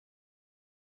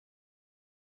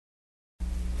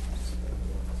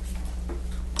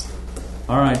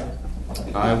All right,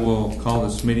 I will call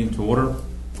this meeting to order.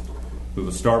 We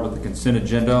will start with the consent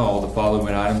agenda. All the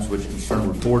following items which concern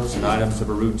reports and items of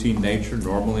a routine nature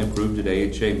normally approved at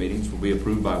AHA meetings will be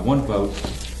approved by one vote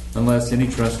unless any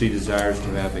trustee desires to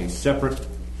have a separate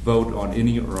vote on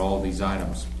any or all of these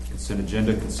items. The consent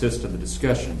agenda consists of the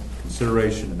discussion,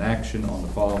 consideration, and action on the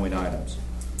following items.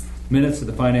 Minutes of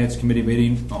the Finance Committee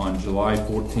meeting on July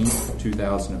 14th,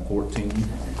 2014.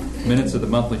 Minutes of the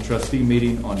monthly trustee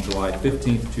meeting on July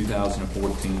 15th,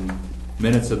 2014.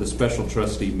 Minutes of the special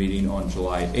trustee meeting on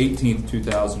July 18th,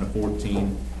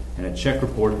 2014. And a check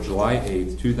report July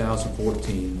 8th,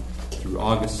 2014 through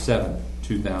August 7th,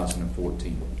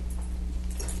 2014.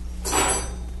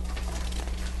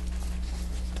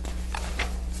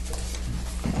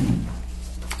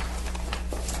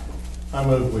 I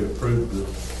move we approve the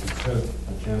consent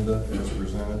agenda as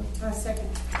presented. I second.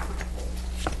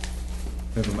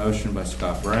 We have a motion by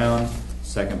Scott Brown,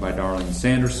 second by Darlene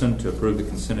Sanderson to approve the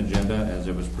consent agenda as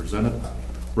it was presented.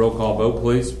 Roll call vote,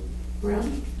 please.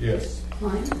 Brown? Yes.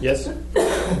 Klein? Yes.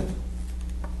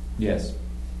 Yes.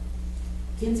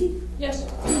 Kinsey? Yes.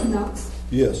 Knox?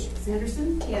 Yes.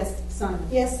 Sanderson? Yes. Simon?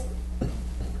 Yes.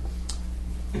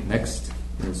 Next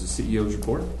is the CEO's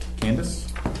report. Candace?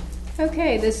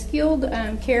 Okay, the skilled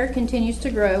care continues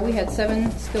to grow. We had 7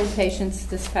 skilled patients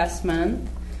this past month.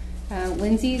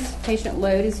 Lindsay's patient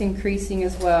load is increasing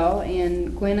as well,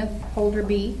 and Gwyneth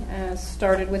Holderby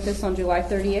started with us on July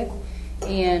 30th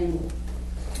and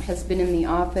has been in the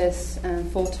office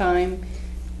full-time,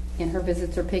 and her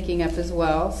visits are picking up as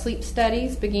well. Sleep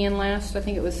studies began last, I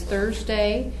think it was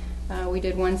Thursday. We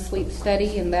did 1 sleep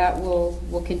study, and that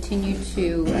we'll continue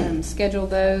to schedule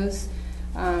those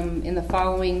in the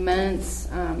following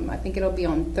months. I think it'll be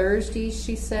on Thursdays,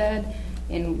 she said,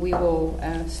 and we will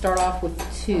start off with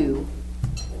 2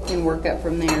 and work up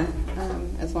from there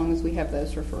as long as we have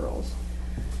those referrals.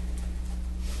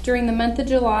 During the month of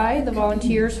July, the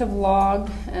volunteers have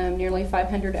logged nearly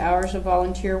 500 hours of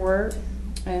volunteer work.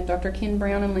 Dr. Ken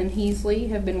Brown and Lynn Heasley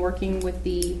have been working with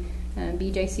the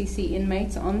BJCC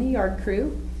inmates on the yard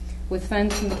crew. With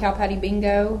funds from the Cow Patty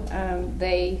Bingo,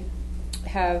 they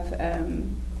have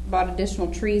bought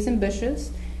additional trees and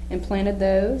bushes and planted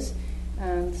those.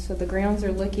 So the grounds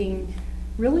are looking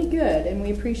really good, and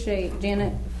we appreciate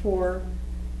Janet for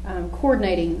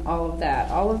coordinating all of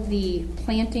that. All of the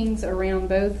plantings around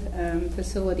both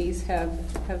facilities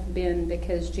have been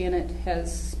because Janet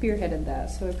has spearheaded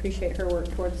that, so I appreciate her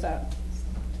work towards that.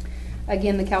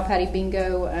 Again, the Cow Patty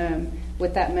Bingo,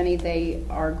 with that money, they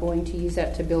are going to use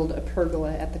that to build a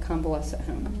pergola at the convalescent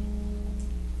home.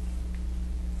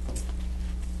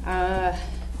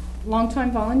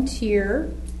 Longtime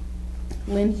volunteer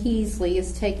Lynn Heasley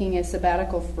is taking a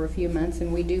sabbatical for a few months,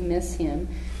 and we do miss him.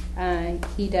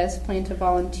 He does plan to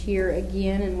volunteer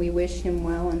again, and we wish him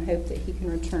well and hope that he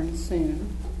can return soon.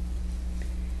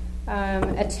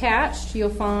 Attached,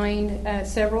 you'll find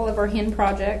several of our hen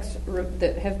projects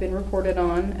that have been reported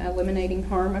on, eliminating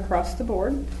harm across the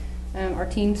board. Our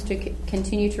teams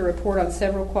continue to report on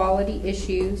several quality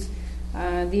issues.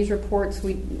 These reports,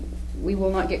 we will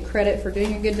not get credit for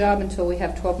doing a good job until we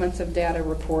have 12 months of data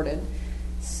reported.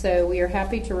 So we are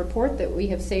happy to report that we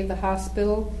have saved the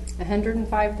hospital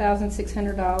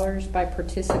 $105,600 by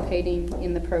participating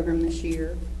in the program this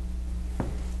year.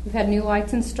 We've had new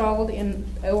lights installed in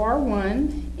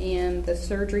OR1, and the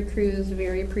surgery crew is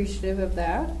very appreciative of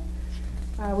that.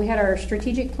 We had our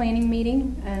strategic planning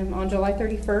meeting on July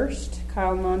 31st.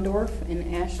 Kyle Mondorf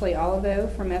and Ashley Alva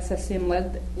from SSM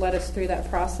led us through that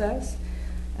process.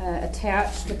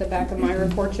 Attached at the back of my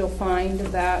report, you'll find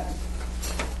that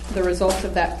the results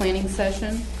of that planning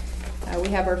session. We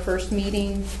have our first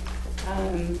meeting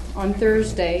on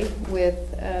Thursday with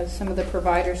some of the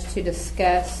providers to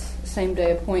discuss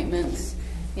same-day appointments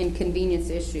and convenience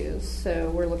issues.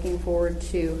 So we're looking forward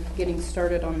to getting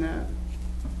started on that.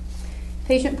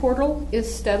 Patient portal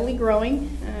is steadily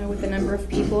growing with the number of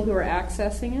people who are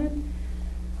accessing it.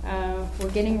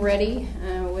 We're getting ready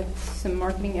with some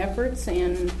marketing efforts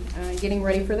and getting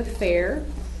ready for the fair.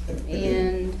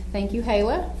 And thank you,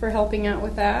 Hayla, for helping out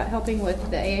with that, helping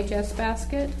with the AHS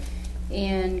basket.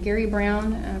 And Gary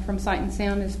Brown from Sight and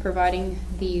Sound is providing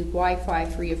the Wi-Fi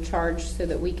free of charge so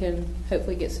that we can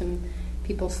hopefully get some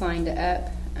people signed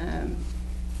up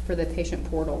for the patient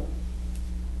portal.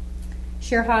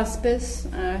 Share Hospice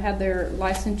had their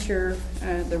licensure,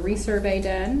 the resurvey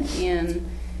done, and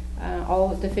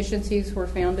all deficiencies were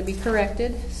found to be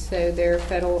corrected, so their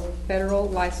federal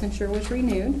licensure was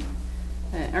renewed.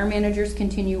 Our managers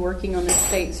continue working on the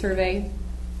state survey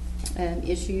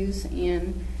issues,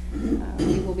 and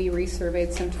we will be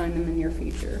resurveyed sometime in the near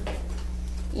future.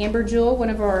 Amber Jewell, one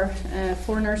of our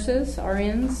 4 nurses,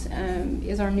 RNs,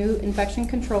 is our new infection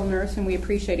control nurse, and we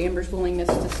appreciate Amber's willingness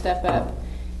to step up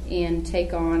and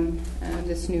take on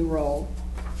this new role.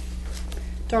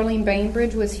 Darlene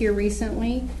Bainbridge was here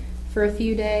recently for a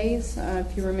few days.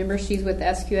 If you remember, she's with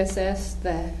SQSS,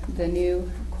 the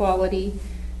new quality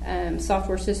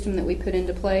software system that we put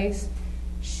into place.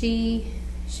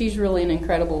 She's really an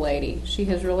incredible lady. She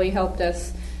has really helped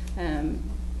us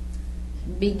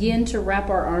begin to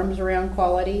wrap our arms around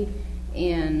quality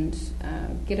and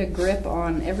get a grip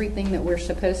on everything that we're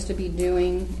supposed to be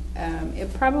doing.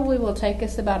 It probably will take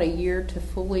us about a year to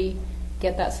fully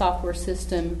get that software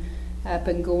system up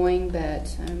and going,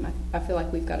 but I feel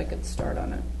like we've got a good start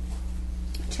on it.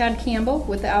 Chad Campbell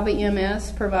with the Alva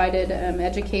EMS provided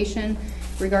education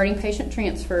regarding patient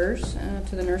transfers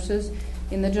to the nurses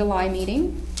in the July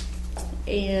meeting.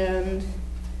 And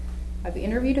I've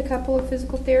interviewed a couple of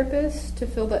physical therapists to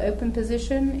fill the open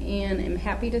position, and am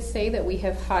happy to say that we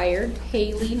have hired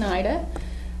Haley Nida.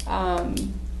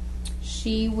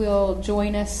 She will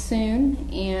join us soon,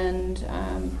 and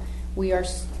we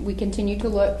continue to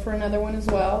look for another one as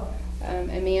well.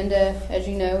 Amanda, as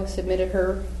you know, submitted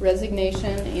her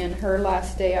resignation, and her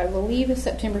last day, I believe, is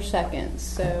September 2nd.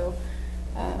 So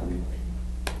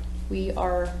we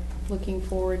are looking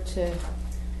forward to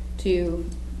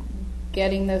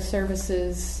getting those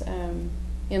services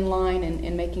in line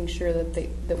and making sure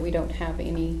that we don't have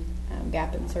any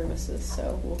gap in services.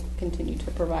 So we'll continue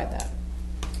to provide that.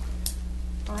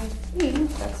 I think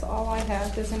that's all I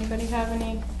have. Does anybody have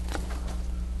any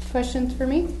questions for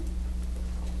me?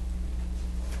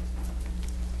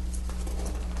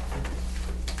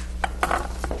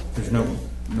 There's no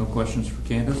questions for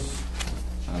Candace.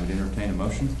 I would entertain a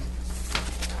motion.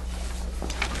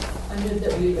 I move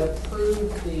that we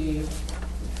approve the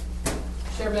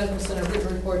Shared Medical Center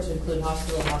written report to include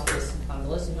hospital, hospice, and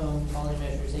convalescent home, quality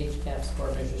measures, HCAP,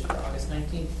 score measures for August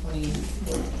 19,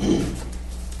 2014.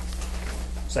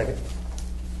 Second.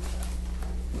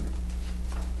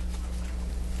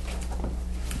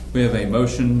 We have a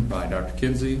motion by Dr.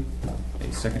 Kinsey,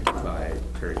 a second by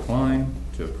Terry Klein,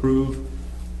 to approve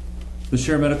the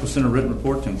Share Medical Center written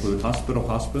report to include hospital,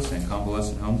 hospice, and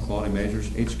convalescent home quality measures,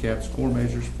 HCAP score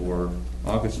measures for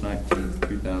August 19,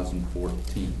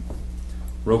 2014.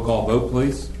 Roll call vote,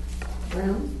 please.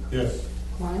 Brown, Yes.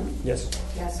 Klein, Yes.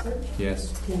 Gasper,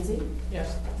 Yes. Kinsey,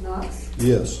 Yes. Knox,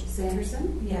 Yes.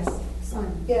 Sanderson. Yes.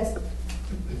 Simon. Yes.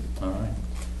 All right.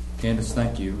 Candace,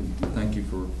 thank you. Thank you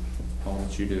for all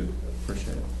that you do.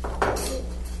 Appreciate it.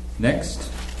 Next,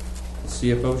 the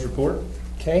CFO's report.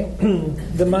 Okay.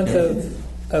 The month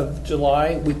of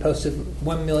July, we posted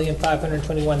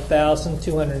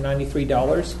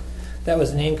 $1,521,293. That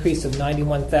was an increase of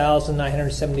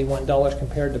 $91,971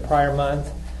 compared to prior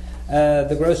month.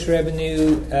 The gross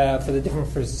revenue for the different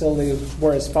facilities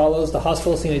were as follows. The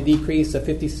hospital seen a decrease of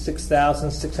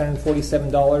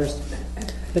 $56,647.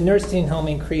 The nursing home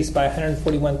increased by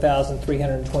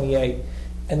 $141,328.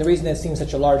 And the reason that seems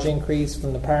such a large increase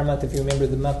from the prior month, if you remember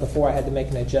the month before, I had to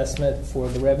make an adjustment for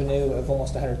the revenue of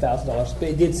almost $100,000. But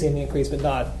it did see an increase, but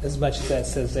not as much as that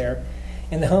says there.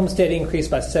 And the Homestead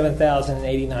increased by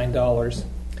 $7,089.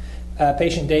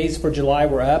 Patient days for July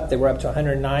were up. They were up to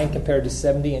 109 compared to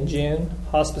 70 in June.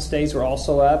 Hospice days were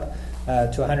also up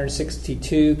to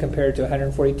 162 compared to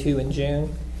 142 in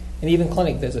June. And even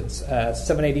clinic visits,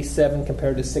 787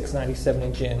 compared to 697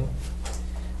 in June.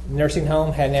 Nursing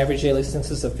home had an average daily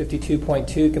census of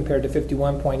 52.2 compared to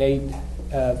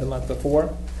 51.8 the month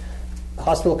before.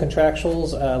 Hospital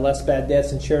contractuals, less bad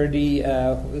debts, and charity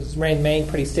remained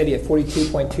pretty steady at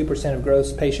 42.2% of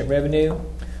gross patient revenue.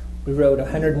 We wrote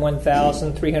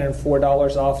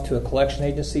 $101,304 off to a collection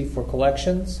agency for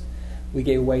collections. We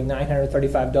gave away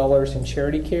 $935 in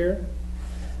charity care.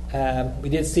 We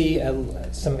did see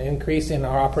some increase in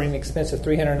our operating expense of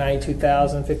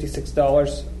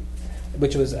 $392,056,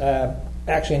 which was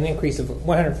actually an increase of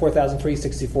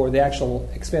 $104,364. The actual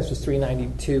expense was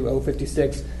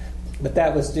 $392,056, but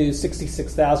that was due.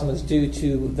 $66,000 was due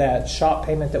to that shop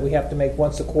payment that we have to make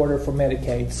once a quarter for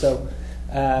Medicaid. So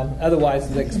otherwise,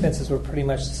 the expenses were pretty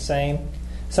much the same.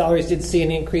 Salaries did see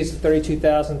an increase of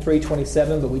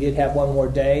 $32,327, but we did have one more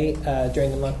day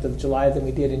during the month of July than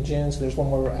we did in June, so there's one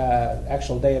more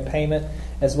actual day of payment,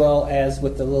 as well as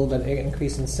with the little bit of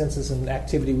increase in census and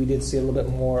activity, we did see a little bit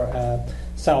more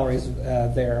salaries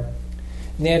there.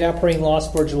 Net operating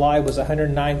loss for July was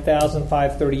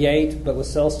 $109,538, but with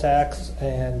sales tax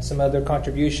and some other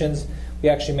contributions, we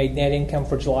actually made net income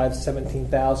for July of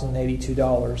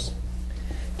 $17,082.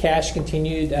 Cash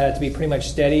continued to be pretty much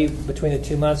steady between the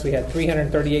 2 months. We had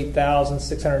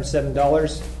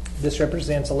 $338,607. This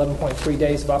represents 11.3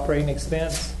 days of operating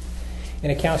expense.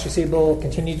 And accounts receivable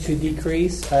continued to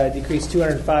decreased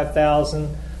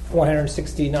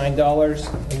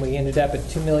 $205,469, and we ended up at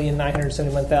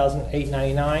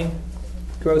 $2,971,899.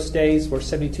 Gross days were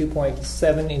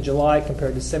 72.7 in July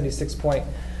compared to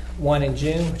 76.1 in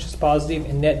June, which is positive,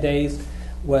 and net days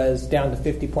was down to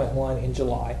 50.1 in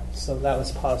July, so that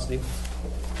was positive.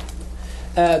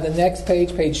 The next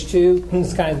page, page 2,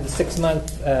 is kind of the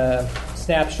 6-month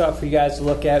snapshot for you guys to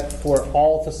look at for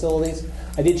all facilities.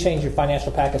 I did change your financial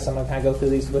packet, so I'm going to kind of go through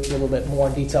these with you a little bit more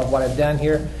in detail of what I've done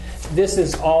here. This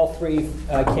is all 3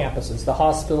 campuses, the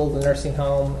hospital, the nursing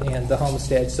home, and the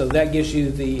homestead. So that gives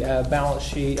you the balance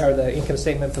sheet or the income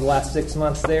statement for the last 6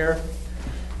 months there.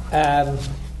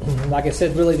 Like I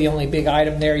said, really the only big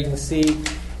item there you can see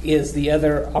is the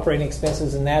other operating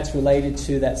expenses, and that's related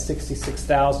to that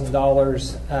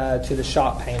 $66,000 to the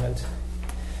shop payment.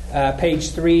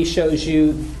 Page 3 shows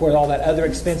you where all that other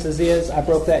expenses is. I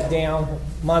broke that down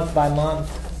month by month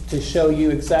to show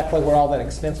you exactly where all that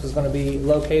expense was going to be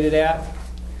located at.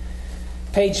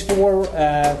 Page 4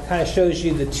 kind of shows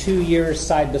you the 2 years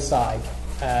side by side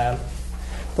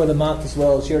for the month as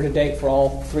well as year to date for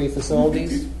all 3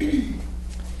 facilities.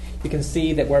 You can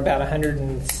see that we're about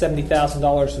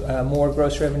 $170,000 more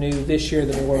gross revenue this year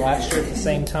than we were last year at the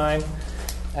same time.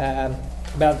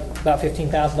 About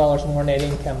 $15,000 more net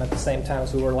income at the same time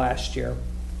as we were last year.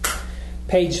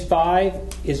 Page 5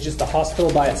 is just the hospital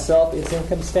by itself, its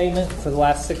income statement for the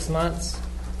last 6 months.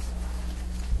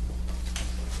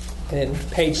 And then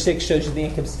page 6 shows you the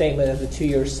income statement of the 2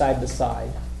 years side by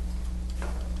side.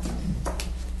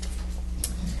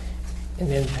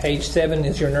 And then page 7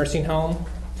 is your nursing home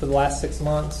for the last 6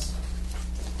 months.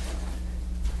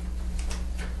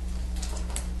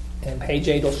 And page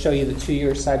 8 will show you the 2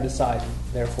 years side by side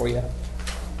there for you.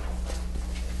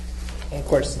 And of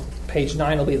course, page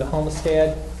 9 will be the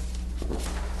homestead,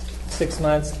 6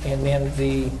 months, and then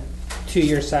the 2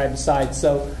 years side by side.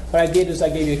 So what I did is I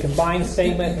gave you a combined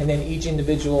statement and then each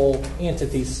individual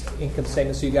entity's income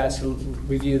statement so you guys can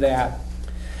review that.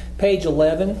 Page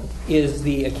 11 is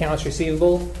the accounts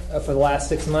receivable for the last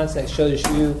 6 months. That shows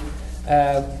you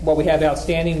what we have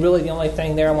outstanding. Really, the only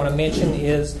thing there I want to mention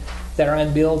is that our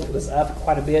unbilled was up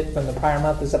quite a bit from the prior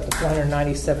month. It was up to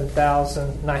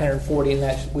 $497,940, and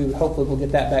that we hopefully will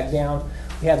get that back down.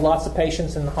 We had lots of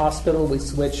patients in the hospital. We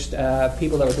switched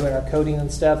people that were doing our coding and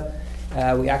stuff.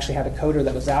 We actually had a coder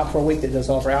that was out for a week that does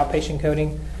all of our outpatient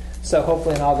coding. So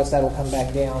hopefully in August that will come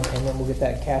back down, and then we'll get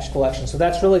that cash collection. So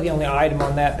that's really the only item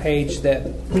on that page that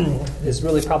is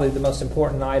really probably the most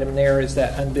important item there is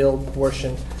that unbilled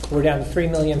portion. We're down to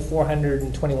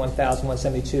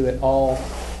 $3,421,172 at all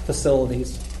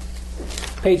facilities.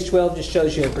 Page 12 just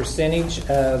shows you a percentage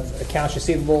of accounts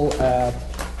receivable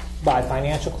by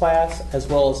financial class as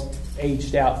well as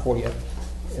aged out for you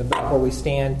about where we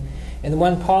stand. And the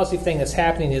one positive thing that's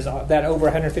happening is that over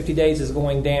 150 days is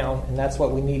going down, and that's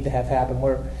what we need to have happen.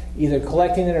 We're either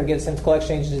collecting it or getting some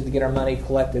collection agencies to get our money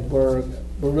collected. We're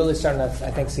really starting to,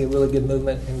 I think, see a really good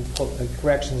movement in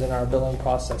corrections in our billing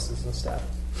processes and stuff.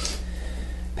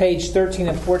 Page 13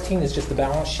 and 14 is just the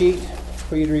balance sheet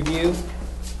for you to review.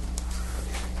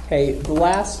 Okay, the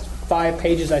last 5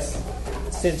 pages I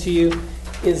sent to you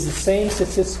is the same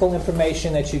statistical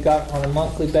information that you got on a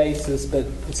monthly basis, but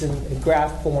it's in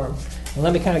graph form. And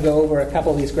let me kind of go over a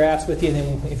couple of these graphs with you, and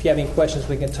then if you have any questions,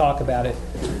 we can talk about it.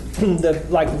 The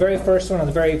very first one on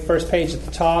the very first page at the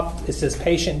top, it says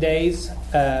patient days.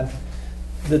 The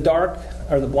dark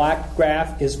or the black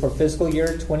graph is for fiscal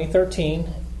year 2013.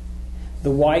 The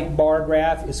white bar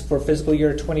graph is for fiscal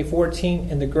year 2014,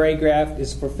 and the gray graph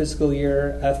is for fiscal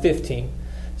year 15.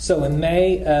 So in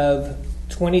May of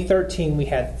 2013, we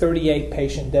had 38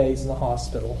 patient days in the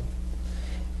hospital.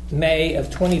 May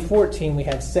of 2014, we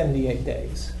had 78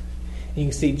 days. You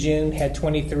can see June had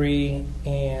 23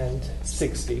 and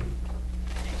 60.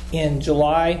 In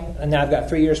July, and now I've got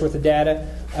 3 years worth of data.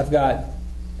 I've got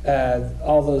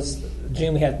all those.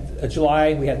 June,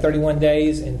 July, we had 31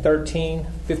 days in 13,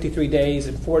 53 days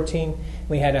in 14.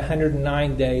 We had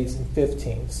 109 days in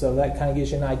 15. So that kind of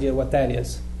gives you an idea of what that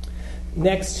is.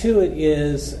 Next to it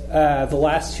is the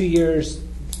last 2 years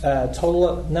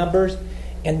total numbers,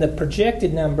 and the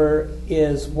projected number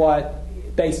is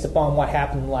based upon what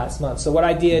happened last month. So what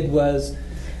I did was,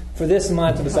 for this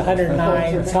month, it was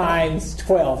 109 times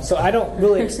 12. So I don't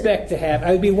really expect to have, it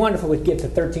would be wonderful if we get to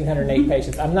 1,308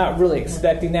 patients. I'm not really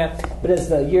expecting that, but as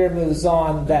the year moves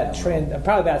on, that trend,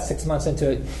 probably about 6 months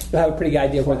into it, you'll have a pretty good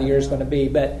idea of where the year is going to be.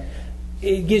 But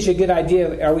it gives you a good idea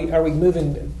of are we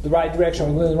moving the right direction, are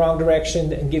we moving the wrong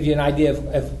direction, and give you an idea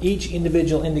of each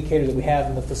individual indicator that we have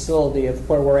in the facility of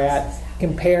where we're at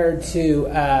compared to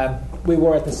we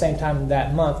were at the same time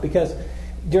that month, because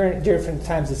during different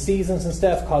times of seasons and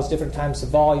stuff cause different times of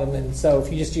volume, and so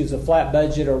if you just use a flat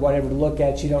budget or whatever to look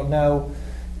at, you don't know,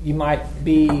 you might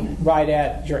be right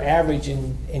at your average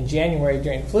in January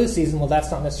during flu season. Well,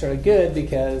 that's not necessarily good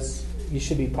because you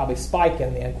should be probably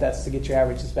spiking then. That's to get your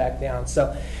averages back down.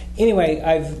 So anyway,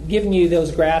 I've given you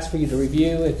those graphs for you to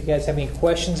review. If you guys have any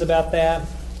questions about that,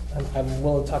 I'm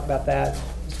willing to talk about that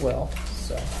as well.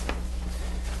 So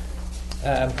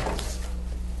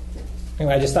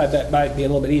anyway, I just thought that might be a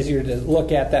little bit easier to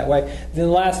look at that way. Then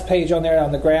the last page on there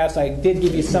on the graphs, I did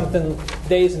give you something,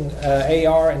 days in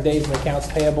AR and days in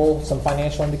accounts payable, some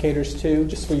financial indicators too,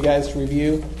 just for you guys to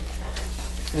review.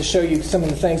 To show you some of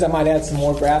the things, I might add some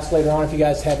more graphs later on if you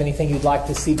guys have anything you'd like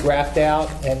to see graphed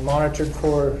out and monitored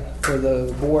for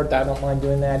the board. I don't mind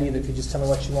doing that either. If you just tell me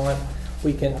what you want,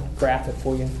 we can graph it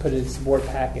for you and put it as board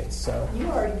packets. So, You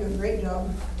already do a great job.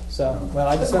 well,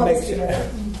 I just want to make sure.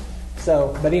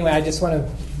 So, but anyway, I just want to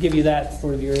give you that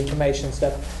for your information and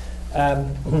stuff.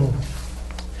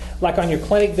 Like on your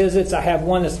clinic visits, I have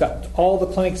one that's got all the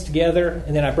clinics together,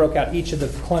 and then I broke out each of the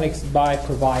clinics by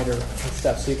provider and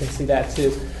stuff, so you can see that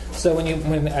too. So when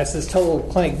it says total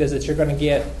clinic visits, you're going to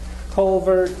get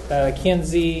Culvert,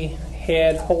 Kinsey,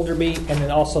 Head, Holderby, and then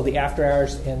also the after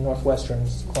hours and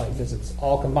Northwestern's clinic visits,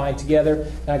 all combined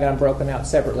together. And I got them broken out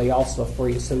separately also for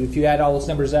you. So if you add all those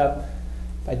numbers up,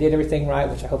 if I did everything right,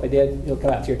 which I hope I did, it'll come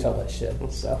out to your total. It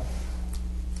should. So,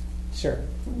 sure.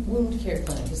 Wound care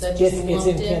clinic, is that just It's lumped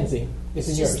in Kinsey. It's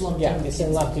in just yours. lumped Yeah, in it's in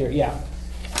Kinsey. lumped here. Yeah.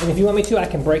 And if you want me to, I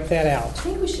can break that out. I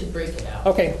think we should break it out.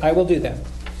 Okay, I will do that.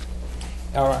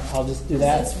 All right, I'll just do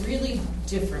that. That's really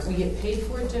different. We get paid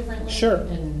for it differently. Sure.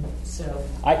 And so,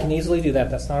 I can easily do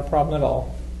that. That's not a problem at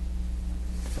all.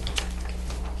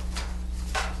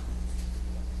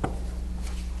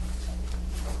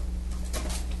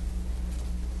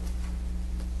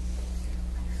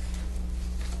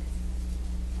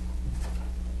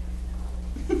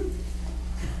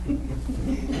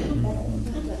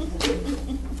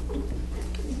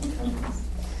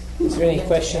 Is there any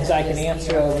questions I can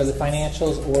answer over the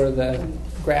financials or the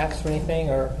graphs or anything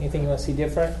you want to see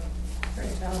different?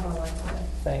 Great job, I like that.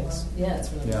 Thanks. yeah,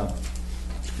 it's really Yeah,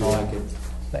 I like it.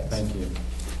 Thanks. Thank you.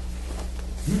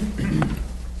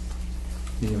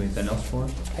 Do you have anything else for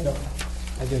us?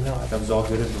 I do not. That was all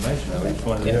good information. I just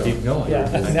wanted to Yeah. keep going. Yeah,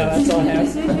 no, that's all I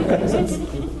have.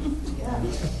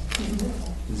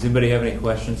 Does anybody have any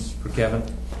questions for Kevin?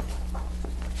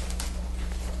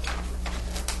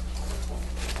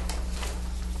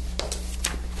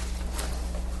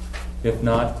 If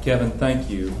not, Kevin, thank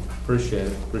you. Appreciate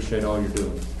it. Appreciate all you're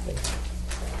doing.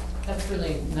 That's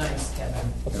really nice,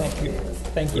 Kevin. Well, thank you.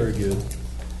 Thank you. Very good.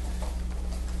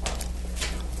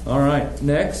 All right.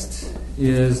 Next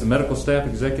is the Medical Staff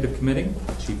Executive Committee.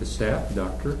 Chief of Staff,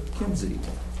 Dr. Kinsey.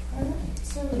 All right.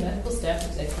 So the Medical Staff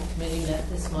Executive Committee met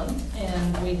this month,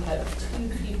 and we have 2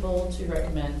 people to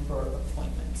recommend for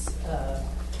appointments.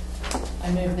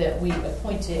 I move that we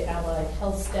appoint to Allied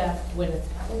Health Staff Gwyneth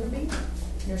Holderby,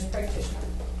 nurse practitioner.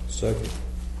 Second.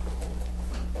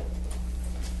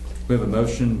 We have a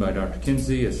motion by Dr.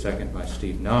 Kinsey, a second by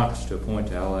Steve Knox to appoint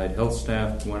to Allied Health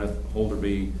Staff Gwyneth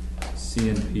Holderby,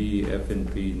 CNP,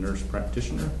 FNP nurse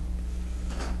practitioner.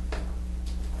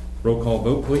 Roll call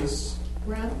vote, please.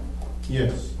 Brown,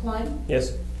 Yes. Klein,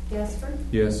 Yes. Gasper,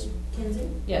 Yes. Kinsey,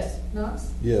 Yes.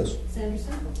 Knox, Yes.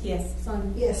 Sanderson. Yes.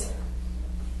 Simon. Yes.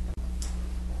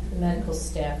 The medical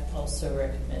staff also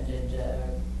recommended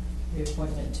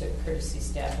reappointment to courtesy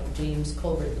staff of James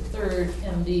Colbert III,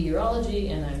 MD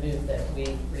Urology, and I move that we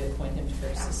reappoint him to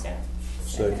courtesy staff.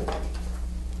 Second.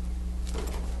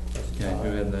 Okay, who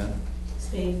had that?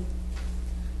 Steve.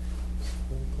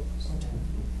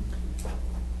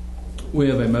 We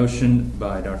have a motion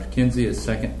by Dr. Kinsey, a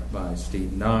second by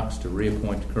Steve Knox to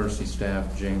reappoint to courtesy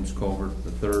staff James Colbert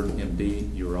III, MD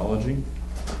Urology.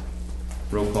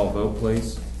 Roll call vote,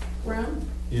 please. Brown,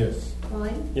 Yes.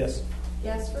 Klein, Yes.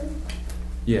 Gasper,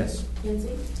 Yes.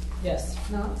 Kinsey, Yes.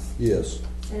 Knox, Yes.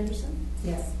 Sanderson.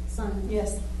 Yes. Simon.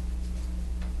 Yes.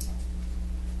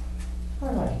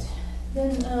 All right.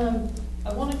 Then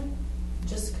I want to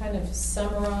just kind of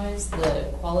summarize the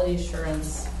quality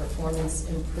assurance performance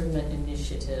improvement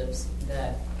initiatives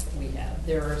that we have.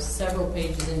 There are several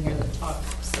pages in here that talk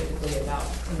specifically about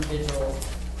individual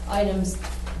items,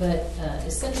 but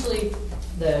essentially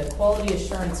the Quality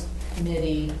Assurance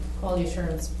Committee, Quality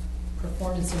Assurance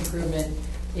Performance Improvement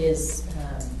is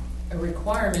a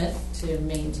requirement to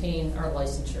maintain our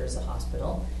licensure as a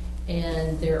hospital.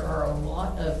 And there are a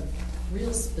lot of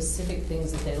real specific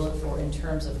things that they look for in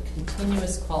terms of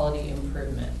continuous quality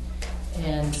improvement.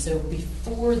 And so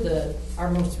before our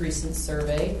most recent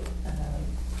survey,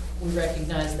 we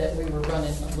recognized that we were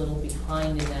running a little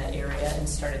behind in that area and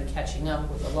started catching up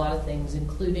with a lot of things,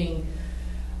 including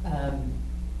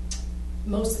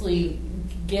mostly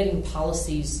getting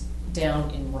policies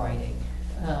down in writing.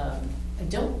 I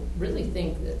don't really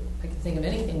think that I can think of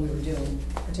anything we were doing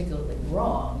particularly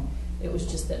wrong. It was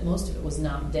just that most of it was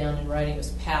not down in writing. It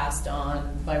was passed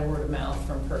on by word of mouth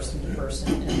from person to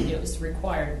person, and it was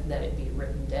required that it be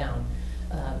written down.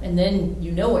 And then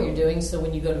you know what you're doing, so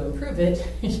when you go to improve it,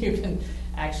 you can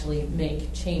actually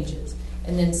make changes.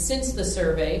 And then since the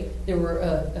survey, there were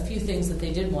a few things that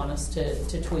they did want us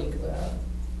to tweak,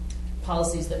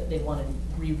 policies that they wanted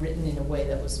rewritten in a way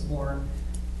that was more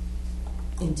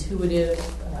intuitive,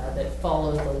 that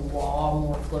followed the law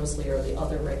more closely, or the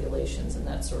other regulations and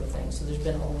that sort of thing. So there's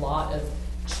been a lot of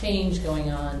change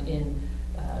going on in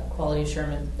quality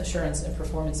assurance and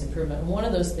performance improvement. And one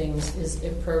of those things is a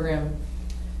program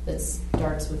that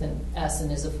starts with an S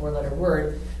and is a four-letter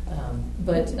word,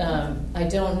 but I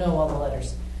don't know all the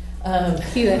letters.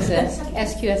 QSS,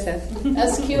 SQSS.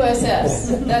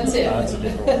 SQSS, that's it. That's a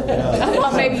different one. I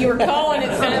thought maybe you were calling it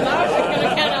something. I was going to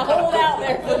kind of hold out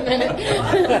there for a minute.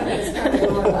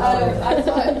 I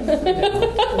thought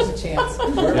there's a chance.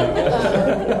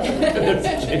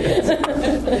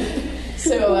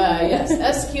 So yes,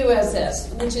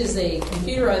 SQSS, which is a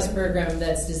computerized program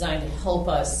that's designed to help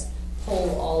us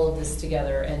pull all of this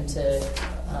together and to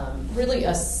really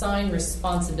assign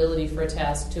responsibility for a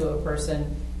task to a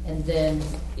person, and then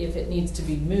if it needs to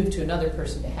be moved to another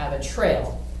person, to have a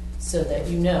trail so that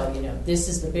you know, this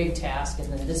is the big task,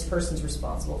 and then this person's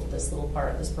responsible for this little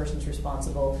part, this person's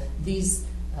responsible. These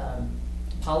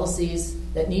policies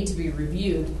that need to be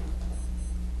reviewed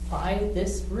by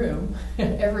this room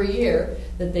every year,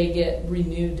 that they get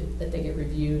renewed, that they get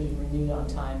reviewed and renewed on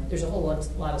time. There's a whole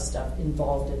lot of stuff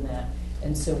involved in that.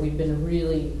 And so we've been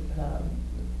really,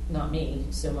 not me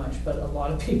so much, but a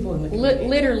lot of people in the community.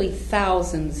 Literally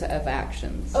thousands of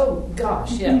actions. Oh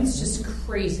gosh, yeah, it's just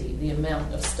crazy the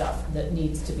amount of stuff that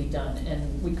needs to be done,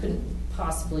 and we couldn't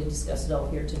possibly discuss it all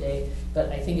here today, but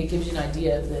I think it gives you an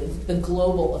idea of the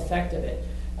global effect of it.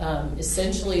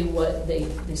 Essentially what they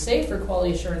say for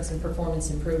quality assurance and performance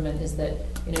improvement is that,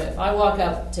 if I walk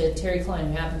up to Terry Klein,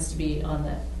 who happens to be on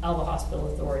the Alva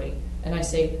Hospital Authority, and I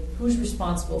say, who's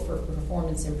responsible for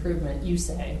performance improvement? You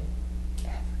say,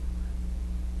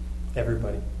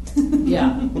 Everybody.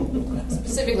 yeah,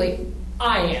 specifically,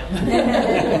 I am.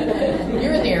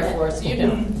 You're in the Air Force, you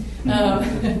know.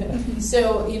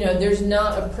 So, there's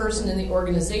not a person in the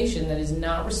organization that is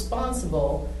not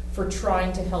responsible for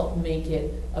trying to help make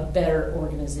it a better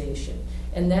organization.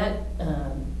 And that,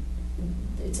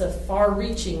 it's a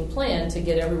far-reaching plan to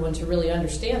get everyone to really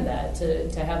understand that,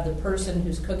 to have the person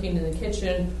who's cooking in the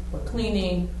kitchen or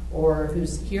cleaning, or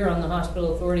who's here on the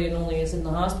hospital authority and only is in the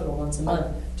hospital once a month,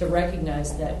 to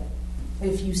recognize that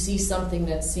if you see something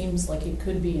that seems like it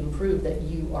could be improved, that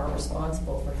you are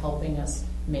responsible for helping us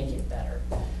make it better.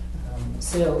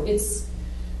 So it's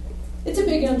a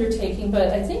big undertaking, but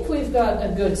I think we've got a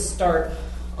good start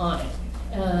on it.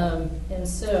 And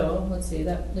so, let's see,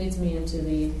 that leads me into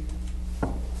the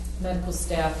medical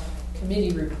staff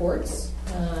committee reports.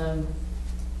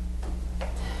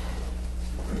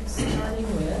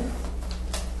 Starting with,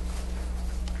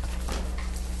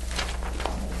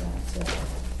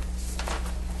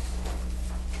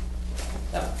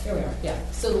 here we are, yeah.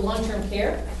 So the long-term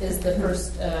care is the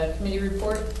first committee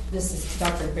report. This is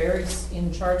Dr. Berg's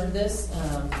in charge of this.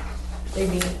 They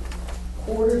meet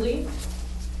quarterly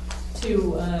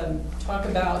to talk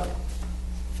about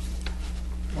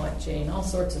what, Jane? All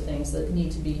sorts of things that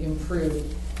need to be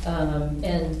improved,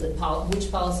 and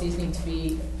which policies need to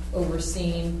be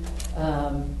overseen,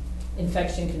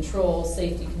 infection control,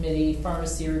 safety committee,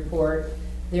 pharmacy report.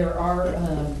 There are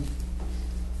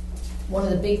one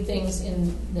of the big things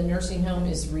in the nursing home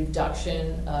is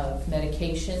reduction of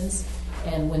medications,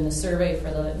 and when the survey for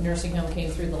the nursing home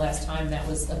came through the last time, that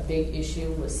was a big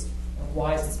issue, was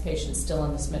why is this patient still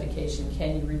on this medication?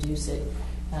 Can you reduce it?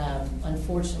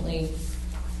 Unfortunately,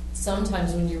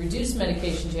 sometimes when you reduce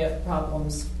medications, you have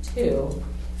problems too,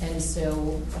 and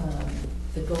so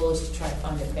the goal is to try to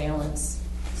find a balance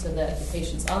so that the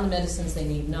patient's on the medicines they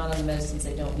need, not on the medicines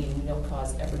they don't need, and you don't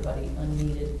cause everybody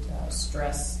unneeded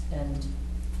stress and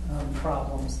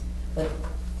problems. But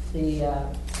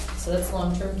so that's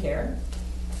long-term care.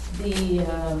 The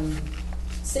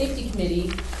safety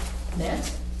committee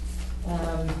met.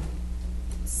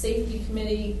 Safety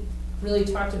committee really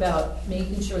talked about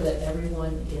making sure that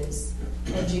everyone is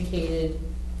educated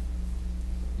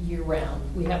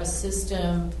year-round. We have a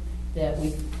system that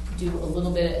we do a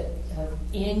little bit of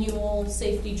annual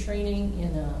safety training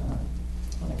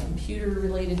on a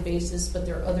computer-related basis, but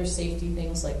there are other safety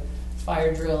things like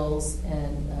fire drills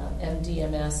and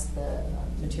MDMS, the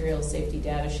material safety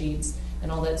data sheets,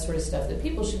 and all that sort of stuff that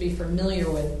people should be familiar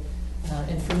with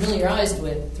and familiarized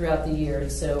with throughout the year.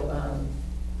 So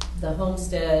the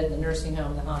Homestead, the nursing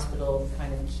home, the hospital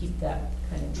kind of keep that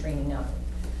kind of training up.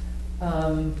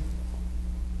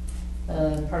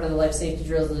 Part of the life safety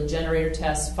drills, the generator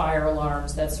tests, fire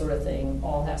alarms, that sort of thing,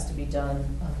 all has to be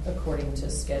done according to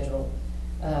schedule.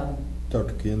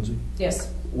 Dr. Kinsey, Yes.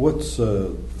 what's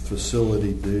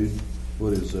facility dude?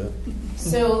 What is that?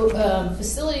 So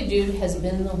facility dude has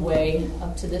been the way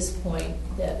up to this point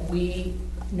that we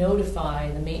notify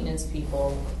the maintenance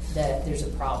people that there's a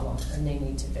problem and they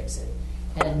need to fix it.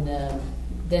 And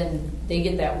then they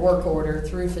get that work order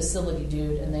through facility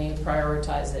dude and they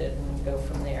prioritize it and go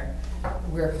from there.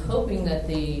 We're hoping that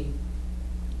the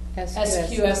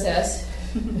SQSS,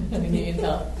 we need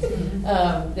help,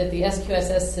 that the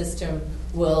SQSS system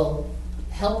will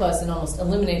help us and almost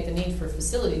eliminate the need for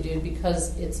facility dude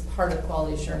because it's part of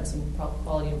quality assurance and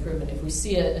quality improvement. If we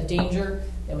see a danger,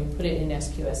 then we put it in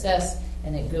SQSS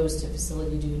and it goes to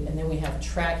facility dude, and then we have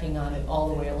tracking on it all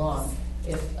the way along.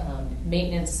 If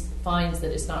maintenance finds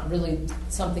that it's not really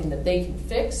something that they can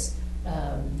fix,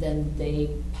 then they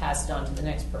pass it on to the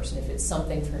next person. If it's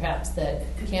something perhaps that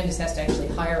Candace has to actually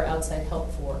hire outside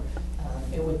help for,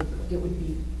 it would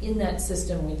be in that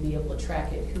system. We'd be able to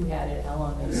track it, who had it, how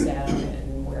long they sat on it,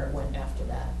 and where it went after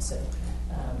that. So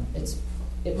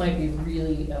it might be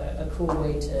really a cool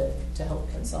way to help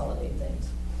consolidate things.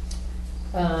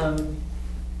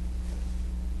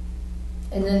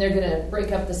 And then they're going to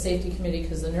break up the safety committee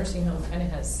because the nursing home kind of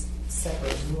has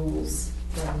separate rules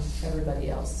from everybody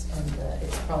else, and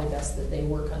it's probably best that they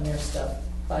work on their stuff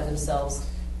by themselves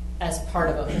as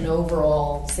part of an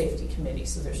overall safety committee.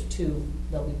 So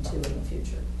there'll be two in the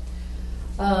future.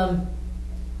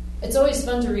 It's always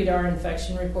fun to read our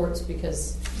infection reports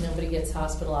because nobody gets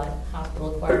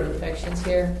hospital-acquired infections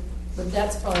here, but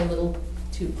that's probably a little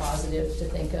too positive to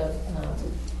think of.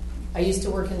 I used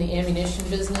to work in the ammunition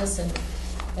business, and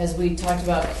as we talked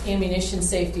about ammunition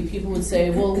safety, people would say,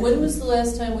 well, when was the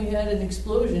last time we had an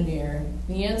explosion here?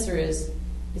 The answer is,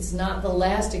 it's not the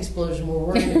last explosion we're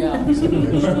worried about. It's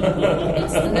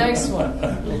the next one.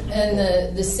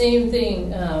 And the same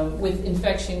thing with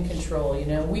infection control. You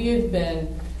know, we have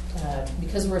been,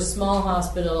 because we're a small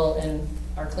hospital and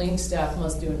our cleaning staff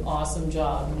must do an awesome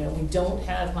job. You know, we don't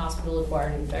have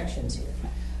hospital-acquired infections here.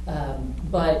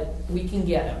 But we can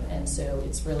get them, and so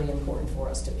it's really important for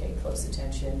us to pay close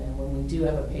attention. And when we do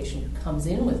have a patient who comes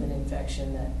in with an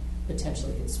infection that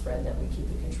potentially could spread, that we keep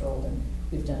it controlled, and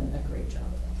we've done a great job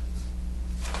of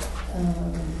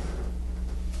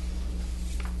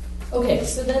that. Okay,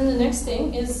 so then the next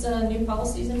thing is new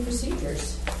policies and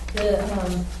procedures.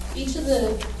 Each of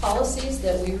the policies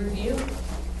that we review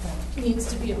needs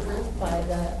to be approved by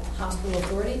the hospital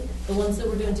authority. The ones that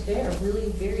we're doing today are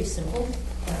really very simple.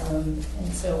 And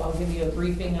so I'll give you a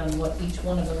briefing on what each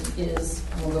one of them is,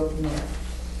 and we'll go from there.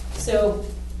 So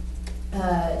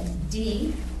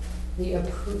D, the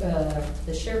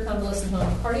Shared Convalescent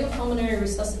Home Cardiopulmonary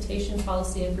Resuscitation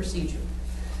Policy and Procedure.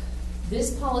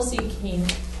 This policy came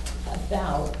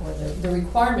about, or the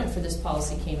requirement for this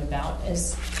policy came about,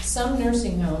 as some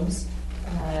nursing homes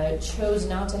chose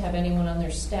not to have anyone on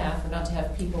their staff, or not to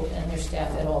have people on their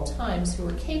staff at all times who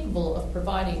were capable of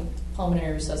providing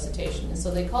pulmonary resuscitation. And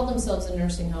so they called themselves a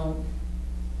nursing home,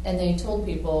 and they told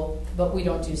people, but we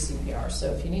don't do CPR.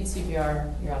 So if you need CPR,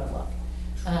 you're out of luck.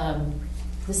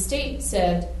 The state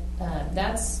said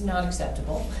that's not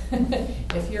acceptable.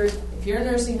 If you're a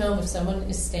nursing home, if someone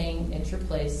is staying at your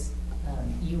place,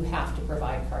 you have to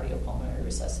provide cardiopulmonary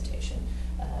resuscitation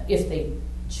if they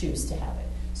choose to have it.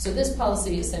 So this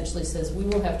policy essentially says we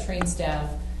will have trained staff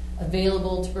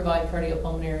available to provide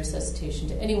cardiopulmonary resuscitation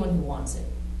to anyone who wants it.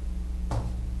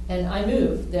 And I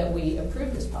move that we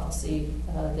approve this policy,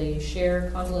 the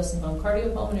Shared Convalescent Home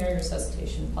Cardiopulmonary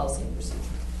Resuscitation Policy and Procedure.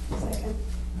 Second.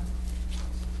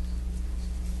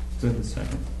 Who had the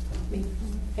second? Me.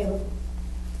 Haley.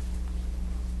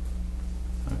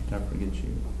 How did I forget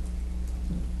you?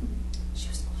 She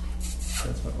was quiet.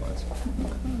 That's what it was.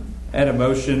 I had a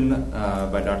motion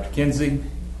by Dr. Kinsey,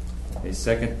 a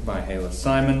second by Hala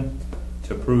Simon,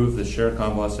 to approve the Shared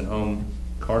Convalescent Home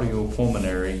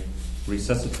Cardiopulmonary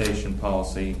Resuscitation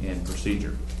Policy and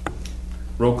Procedure.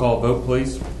 Roll call vote,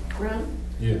 please. Brown.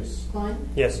 Yes. Klein,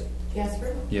 Yes.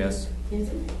 Casper, Yes.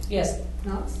 Kinsey, Yes.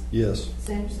 Knox, Yes.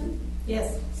 Sanderson,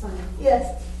 Yes. Simon.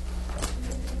 Yes.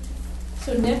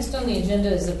 So next on the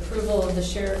agenda is approval of the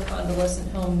Sheriff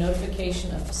Convalescent Home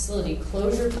notification of facility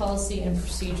closure policy and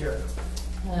procedure.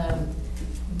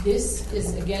 This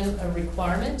is, again, a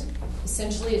requirement.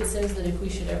 Essentially, it says that if we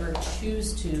should ever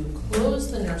choose to close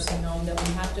the nursing home, that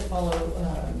we have to follow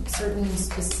certain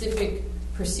specific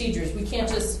procedures. We can't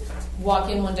just walk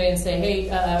in one day and say,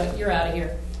 hey, you're out of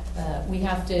here. We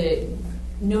have to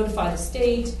notify the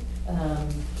state. I'm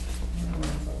going to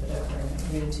flip it over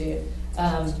and read it to you.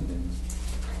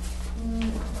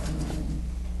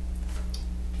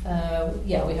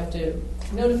 Yeah, we have to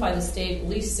notify the state at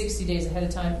least 60 days ahead of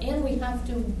time, and we have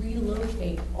to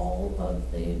relocate all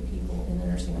of the people in the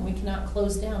nursing home. We cannot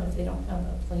close down if they don't have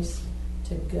a place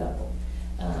to go.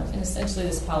 And essentially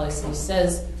this policy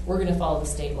says we're going to follow the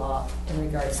state law in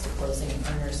regards to closing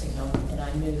our nursing home, and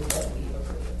I move that we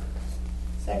approve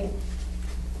it. Second.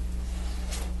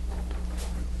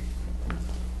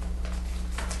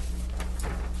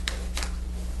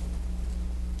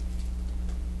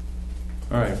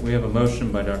 All right, we have a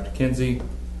motion by Dr. Kinsey,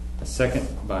 a second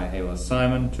by Ayla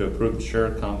Simon to approve the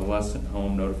Sheriff Convalescent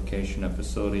Home notification of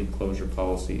facility closure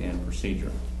policy and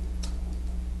procedure.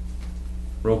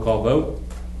 Roll call vote?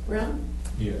 Brown,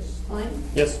 Yes. Klein,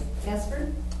 Yes.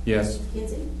 Casper, Yes.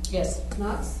 Kinsey, Yes.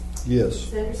 Knox, Yes.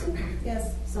 Sanderson.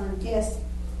 Yes. Simon. Yes.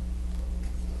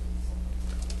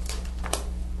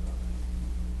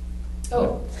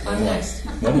 Oh, I'm next.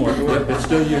 One more. Yep, it's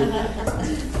still you.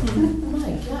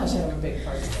 My gosh, I have a big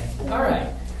part today. All right.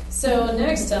 So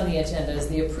next on the agenda is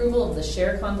the approval of the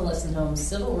Share Convalescent Home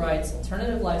Civil Rights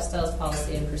Alternative Lifestyles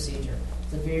Policy and Procedure.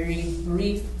 It's a very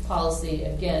brief policy,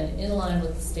 again, in line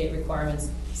with the state requirements,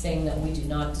 saying that we do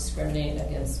not discriminate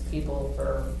against people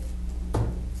for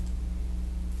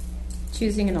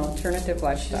Choosing an alternative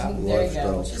lifestyle. choosing, there you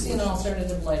go, Lifestyle choosing an choices.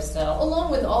 alternative lifestyle, along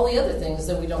with all the other things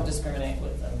that we don't discriminate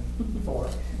with them for.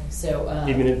 So,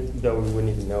 Even if, though we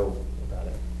wouldn't even know about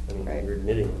it. I mean, Right. you're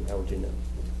admitting it, how would you know?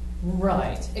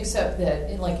 right, except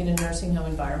that, like in a nursing home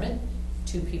environment,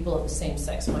 two people of the same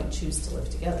sex might choose to live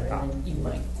together, and then you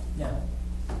might know.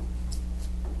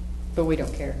 But we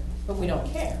don't care. But we don't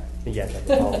care. Yeah, that's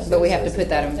the policy. But we have to put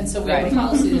that in And so we have a writing.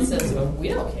 policy that says, well, we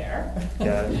don't care.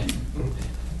 Got it.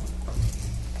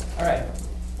 All right.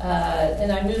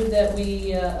 And I move that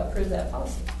we approve that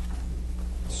policy.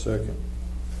 Second.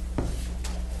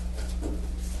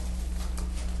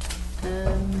 We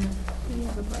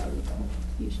have a problem.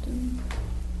 Houston.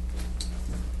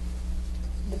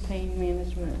 The pain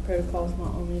management protocol is not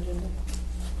on the agenda.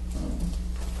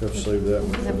 Have to save that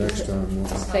one for next time.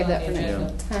 won't we? Save that for Yeah.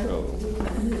 next. Huh? Oh.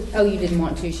 Oh, you didn't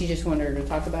want to? She just wanted her to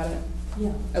talk about it?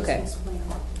 Yeah. Okay. Just explain.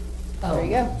 There you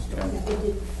go. Yeah,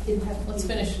 it didn't have. to Let's be-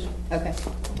 finish. Okay.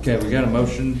 Okay, we got a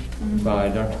motion by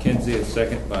Dr. Kinsey, a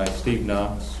second by Steve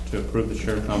Knox to approve the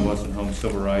Sheriff Convalescent Home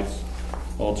Civil Rights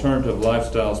Alternative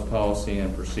Lifestyles Policy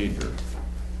and Procedure.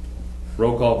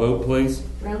 Roll call vote, please.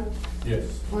 Brown, Yes.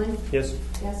 Klein, Yes.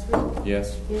 Casper,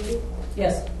 Yes. Kinsey,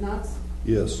 Yes. Knox,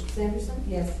 Yes. Sanderson.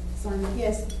 Yes. Simon.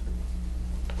 Yes.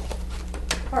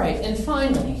 All right, and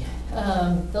finally,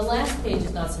 the last page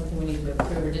is not something we need to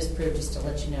approve or disapprove, just to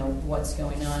let you know what's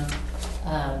going on.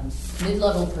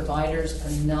 Mid-level providers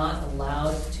are not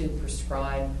allowed to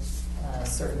prescribe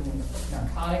certain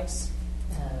narcotics,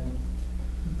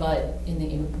 but in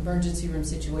the emergency room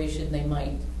situation, they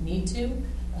might need to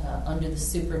under the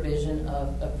supervision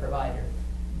of a provider.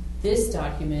 This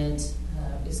document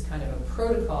is kind of a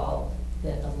protocol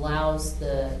that allows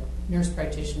the nurse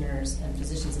practitioners and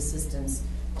physician's assistants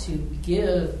to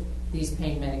give these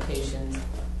pain medications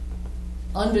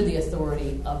under the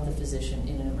authority of the physician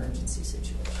in an emergency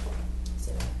situation.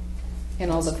 So,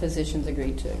 And all the physicians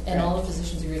agreed to it. and all correct? the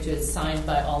physicians agreed to it, signed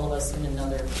by all of us in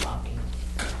another copy.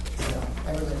 So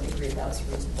everybody agreed that was a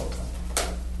reasonable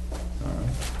one. All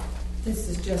right. This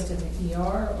is just in the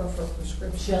ER or for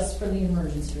prescription? Just for the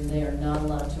emergency room, they are not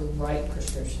allowed to write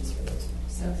prescriptions for those.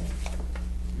 Okay.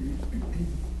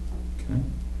 Okay.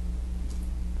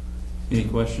 Any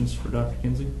questions for Dr.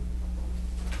 Kinsey?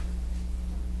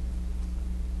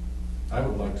 I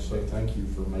would like to say thank you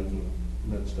for making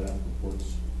med staff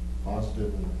reports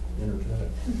positive and energetic.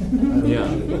 Yeah.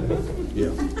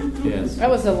 Yeah. Yes. That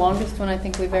was the longest one I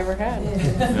think we've ever had.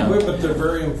 Yeah. Well, but they're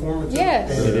very informative.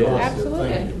 Yes, and it is. positive. Absolutely.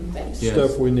 Thank you. Thanks. Yes.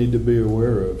 Stuff we need to be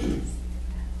aware of.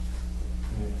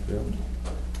 Yeah.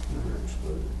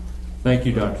 Thank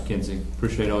you, Dr. Kinsey.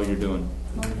 Appreciate all you're doing.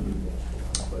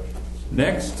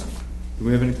 Next, do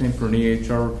we have anything for an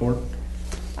EHR report?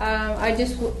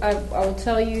 I will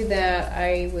tell you that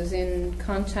I was in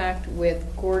contact with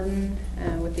Gordon,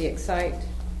 with the Excite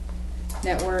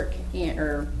Network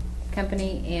or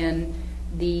company, and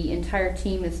the entire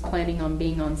team is planning on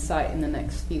being on site in the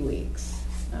next few weeks.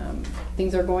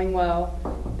 Things are going well,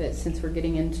 but since we're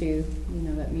getting into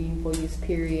that meaningful use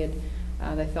period,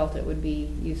 they felt it would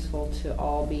be useful to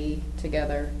all be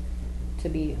together to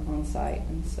be on site,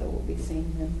 and so we'll be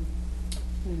seeing them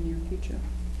in the near future.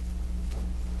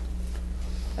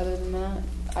 Other than that,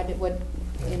 I did what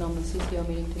in on the CCO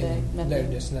meeting today. No,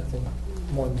 Nothing. just nothing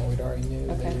more than what we'd already knew.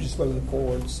 They Okay. were just moving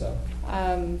forward, so.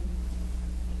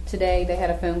 Today they had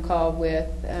a phone call with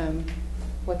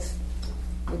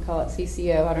we call it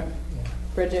CCO. I don't. Yeah.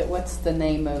 Bridget, what's the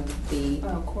name of the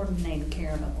Coordinated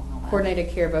Care of Oklahoma. Coordinated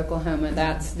Care of Oklahoma?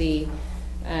 That's the.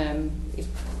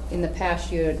 In the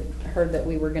past, you had heard that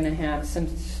we were going to have some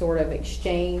sort of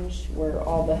exchange where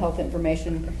all the health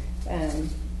information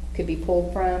could be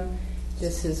pulled from.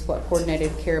 This is what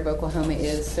Coordinated Care of Oklahoma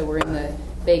is. So we're in the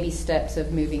baby steps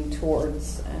of moving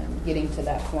towards getting to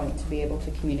that point to be able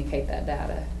to communicate that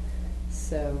data.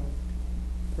 So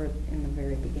we're in the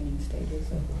very beginning stages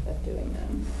of doing that.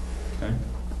 Okay.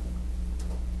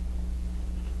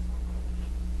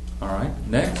 All right.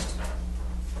 Next,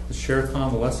 the Share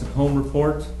Convalescent Home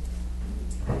Report.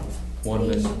 One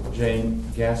Miss Jane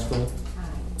Gaskell.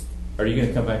 Are you going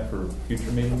to come back for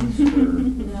future meetings?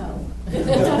 No.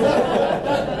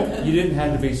 You didn't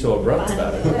have to be so abrupt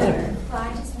about it. Well,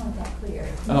 I just want that clear.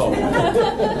 Oh.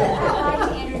 I'd like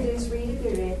to introduce Rita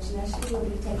Goodrich. Now, she will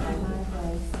be taking my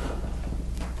place.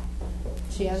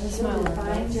 She has a She'll smile do a on her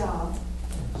fine face. job.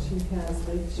 She has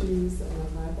big shoes and a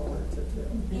Bible to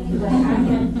fill. Anyway,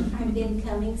 I've been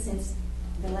coming since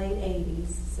the late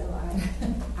 80s, so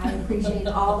I appreciate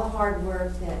all the hard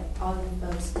work that all you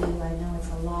folks do. I know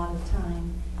it's a lot of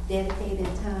time, dedicated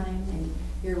time, and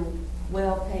you're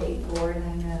well paid for it,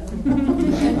 I know.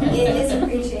 It is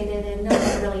appreciated, and no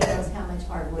one really knows how much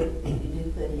hard work that you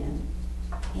do put in.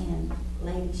 And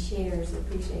Lady Shares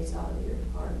appreciates all of your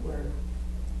hard work.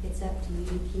 It's up to you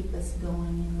to keep us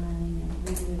going and running, and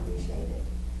we do appreciate it.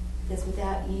 Because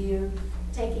without you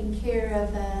taking care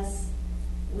of us,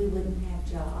 we wouldn't have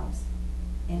jobs.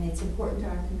 And it's important to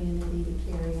our community to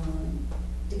carry on,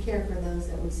 to care for those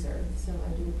that we serve. So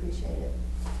I do appreciate it.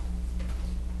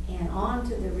 And on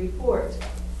to the report.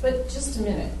 But just a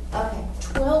minute. Okay.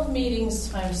 12 meetings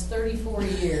times 34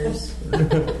 years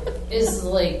is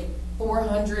like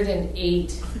 408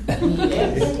 meetings.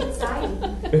 It's exciting.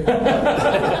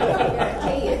 I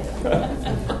tell you.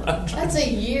 That's a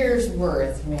year's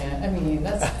worth, man. I mean,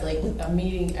 that's like a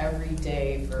meeting every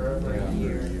day for over a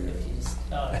year. If you just,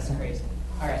 that's crazy.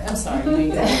 All right, I'm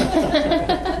sorry.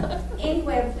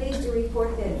 Anyway, I'm pleased to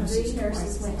report that 3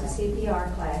 nurses went to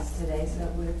CPR class today, so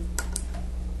we're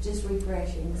just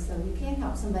refreshing. So we can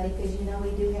help somebody because,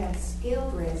 we do have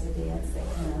skilled residents that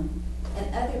come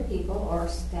and other people or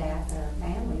staff or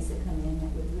families that come in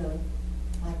that would really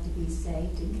like to be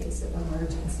saved in case of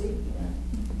emergency.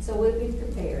 So we'll be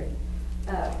prepared.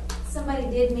 Somebody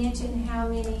did mention how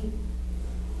many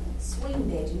swing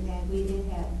beds you had. We did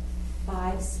have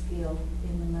 5 skilled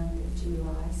in the month of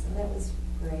July, so that was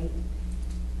great.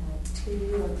 2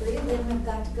 or 3 of them have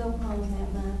got to go home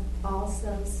that month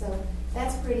also, so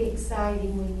that's pretty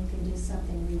exciting when you can do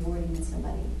something rewarding and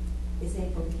somebody is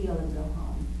able to heal and go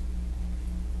home.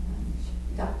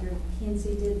 Dr.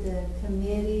 Kinsey did the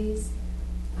committees.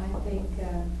 I think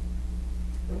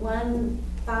the one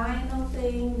final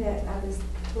thing that I was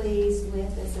pleased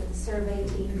with is that the survey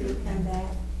team did come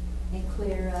back and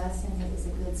clear us, and it was a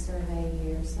good survey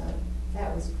year, so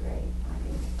that was great.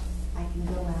 I can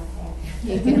go out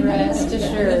happy. You can rest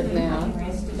assured now.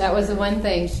 That was the one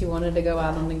thing she wanted to go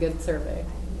out on a good survey.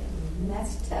 And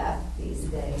that's tough these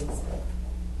days.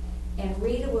 And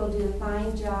Rita will do a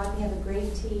fine job. You have a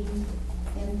great team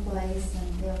in place,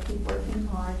 and they'll keep working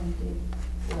hard and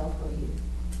do well for you.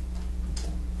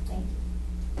 Thank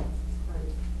you.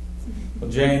 Well,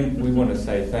 Jane, we want to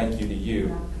say thank you to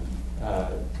you.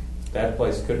 That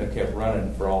place couldn't have kept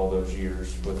running for all those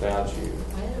years without you.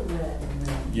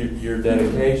 Your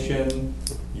dedication,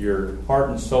 your heart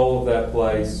and soul of that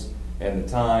place, and the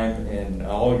time and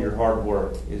all your hard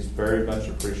work is very much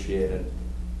appreciated.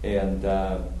 And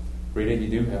Rita, you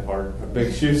do have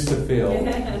big shoes to fill,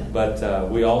 but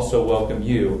we also welcome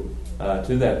you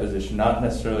to that position, not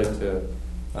necessarily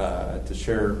to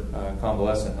share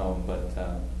convalescent home, but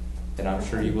and I'm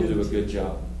sure you will do a good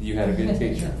job. You had a good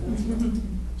teacher.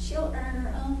 She'll earn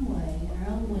her own way and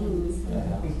her own wings.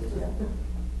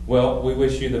 Well, we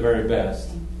wish you the very best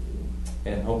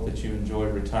and hope that you enjoy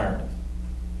retirement.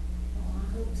 Oh,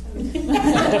 hope so.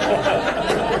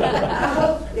 I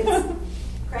hope it's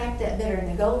cracked up better than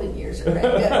the golden years are cracked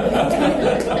up.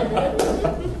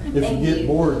 If Thank you get you.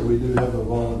 bored, we do have a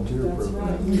volunteer That's program.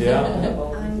 right. Yeah.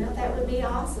 I know that would be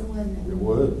awesome, wouldn't It it?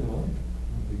 would.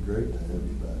 It'd be great to have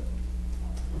you back.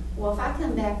 Well, if I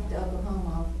come back to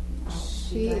Oklahoma, I'll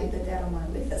be glad to put that on my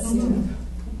list.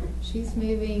 She's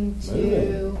moving to,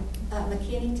 Moving.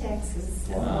 McKinney, Texas.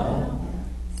 So, Wow. yeah,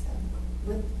 so,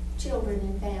 with children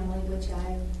and family, which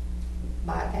I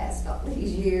bypassed all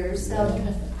these years. So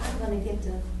I'm going to get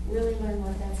to really learn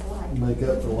what that's like. Make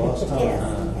up for lost time.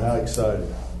 Yes. How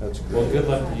exciting. That's Well, great. good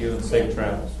luck to you and safe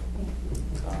travels.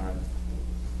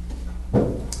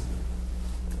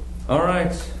 All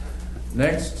right.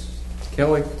 Next,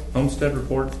 Kelly, Homestead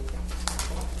report.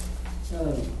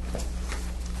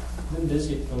 Been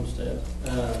busy at Homestead.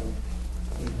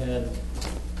 We've had a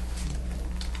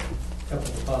couple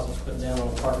of deposits put down on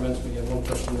apartments. We had one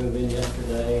person move in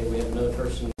yesterday. We have another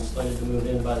person slated to move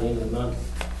in by the end of the month,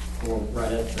 or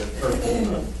right at the first of the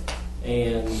month.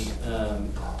 And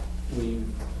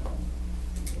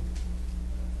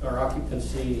our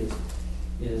occupancy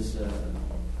is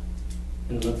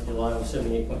in the month of July was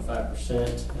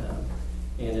 78.5%,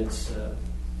 and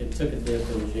it took a dip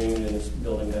in June and it's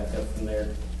building back up from there.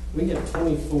 We have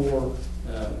 24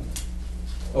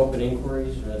 open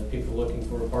inquiries, people looking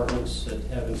for apartments that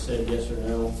haven't said yes or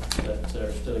no, that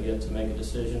are still yet to make a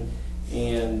decision.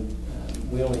 And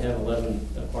we only have 11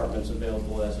 apartments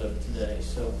available as of today.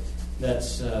 So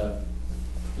that's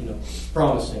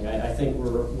promising. I think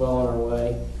we're well on our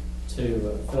way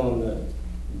to filling the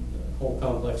whole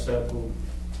complex up.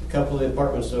 A couple of the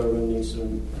apartments, though, are going to need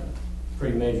some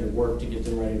pretty major work to get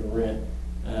them ready to rent.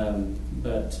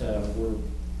 But we're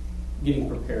getting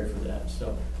prepared for that.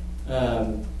 So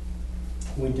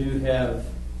we do have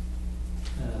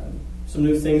some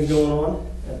new things going on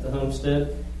at the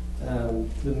Homestead.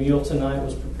 The meal tonight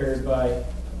was prepared by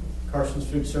Carson's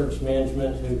Food Service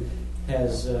Management, who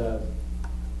has,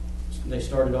 they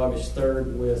started August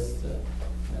 3rd with,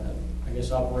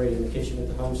 operating the kitchen at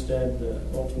the Homestead. The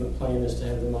ultimate plan is to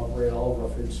have them operate all of our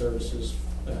food services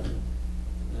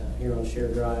here on Share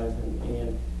Drive.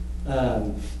 And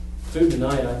food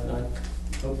tonight, I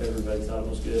hope everybody thought it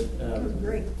was good. It was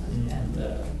great.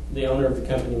 The owner of the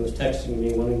company was texting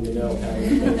me wanting to know how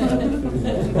he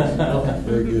felt about the food.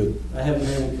 Very good. I haven't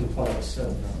heard any complaints.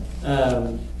 So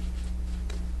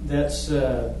that's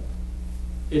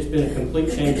it's been a complete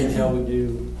change in how we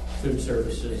do food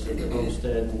services at the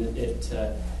Homestead, and it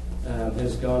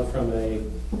has gone from a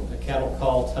cattle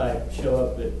call type, show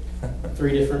up at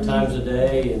 3 different times a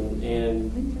day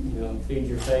and feed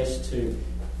your face, to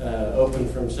open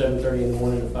from 7:30 in the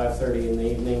morning to 5:30 in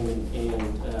the evening,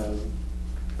 and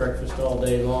breakfast all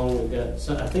day long. We've got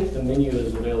I think the menu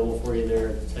is available for you there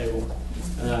at the table.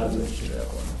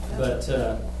 But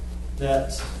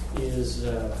that is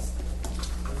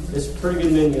it's a pretty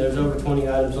good menu. There's over 20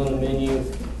 items on the menu.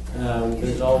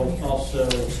 There's also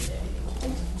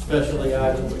specialty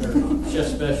items, or chef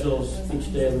specials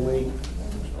each day of the week.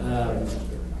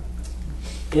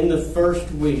 In the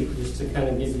first week, just to kind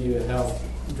of give you how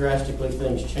drastically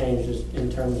things changed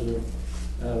in terms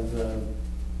of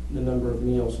the number of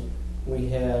meals, we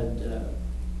had,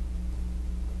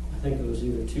 I think it was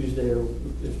either Tuesday or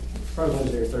probably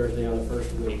Wednesday or Thursday on the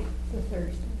first week.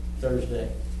 Thursday.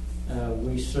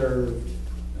 We served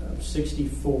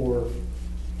 64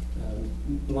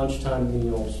 lunchtime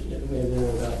meals. We had been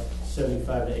about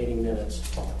 75 to 80 minutes.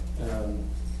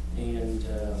 And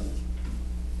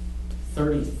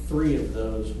 33 of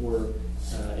those were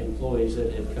employees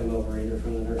that had come over either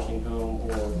from the nursing home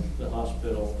or the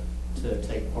hospital to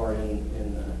take part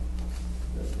in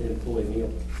the employee meal.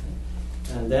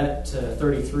 And that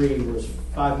 33 was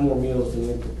 5 more meals than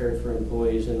we prepared for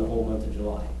employees in the whole month of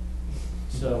July.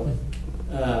 So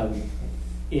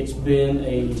it's been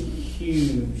a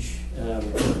huge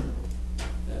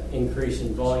increase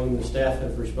in volume. The staff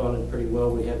have responded pretty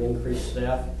well. We have increased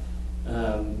staff.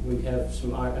 We have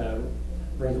some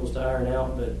wrinkles to iron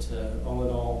out, but all in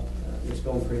all, it's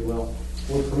going pretty well.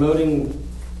 We're promoting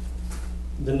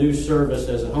the new service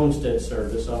as a Homestead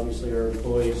service. Obviously, our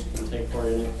employees can take part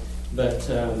in it, but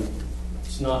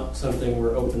it's not something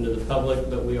we're open to the public,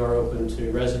 but we are open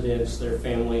to residents, their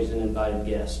families, and invited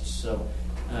guests. So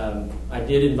I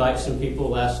did invite some people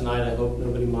last night. I hope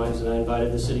nobody minds that I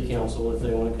invited the city council if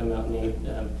they want to come out and eat.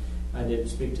 I did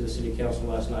speak to the city council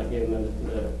last night, gave them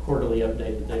the quarterly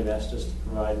update that they've asked us to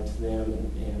provide to them,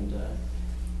 and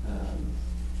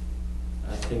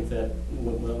I think that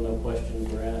well, no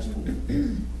questions were asked,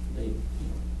 and they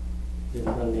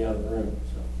didn't run me out of the room.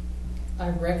 So I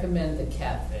recommend the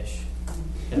catfish.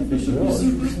 Catfish Really?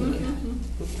 Is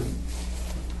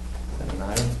that an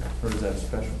item, or is that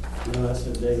special? No, that's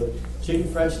a daily.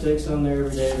 Chicken fried sticks on there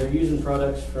every day. They're using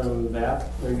products from VAP.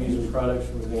 They're using products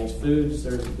from Advanced Foods.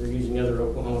 They're using other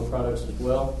Oklahoma products as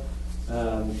well.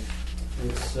 I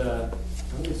think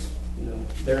it's,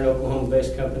 they're an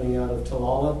Oklahoma-based company out of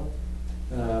Talala.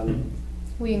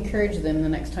 We encourage them the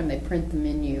next time they print the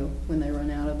menu, when they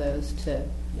run out of those, to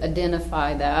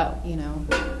identify that.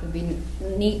 It'd be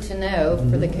neat to know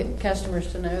for the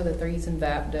customers to know that they're using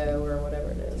VAP dough or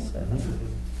whatever it is. So.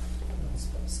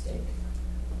 Steak.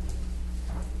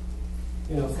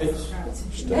 Fix.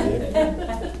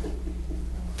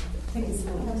 Anybody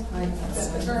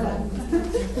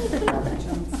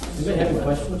have any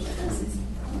questions?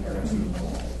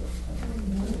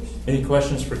 Any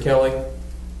questions for Kelly?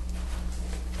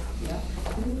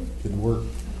 Good work.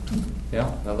 Yeah,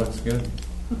 that looks good.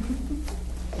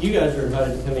 You guys are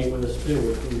invited to come eat with us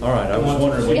too. All right, I was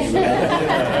wondering what you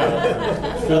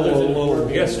I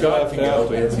guess Scott can go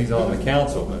with, he's on the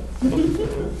council, but.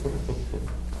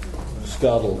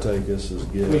 Scott will take us as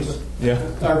guests. Yeah.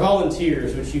 Our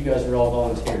volunteers, which you guys are all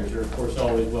volunteers, are of course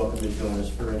always welcome to join us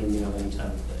for any meal any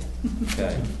time of day.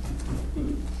 Okay.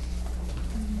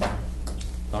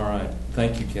 All right,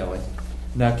 thank you, Kelly.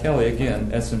 Now, Kelly, again,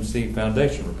 SMC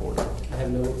Foundation report. I have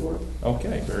no report.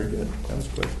 Okay, very good. That was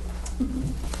quick.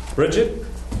 Bridget,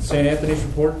 St. Anthony's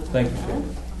report. Thank you, Sherry.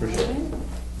 Appreciate it.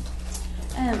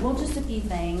 Well, just a few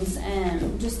things.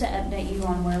 Just to update you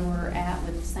on where we're at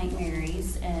with St.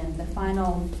 Mary's. The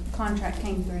final contract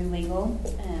came through legal,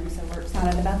 so we're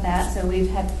excited about that. So we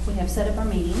have set up our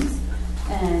meetings,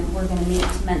 and we're going to meet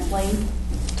monthly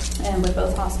with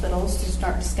both hospitals to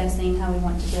start discussing how we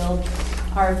want to build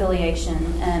our affiliation.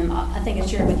 I think I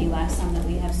shared with you last time that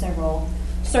we have several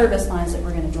service lines that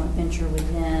we're going to joint venture with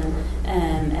them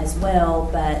as well.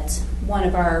 But one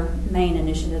of our main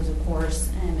initiatives, of course,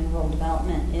 in rural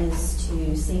development is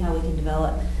to see how we can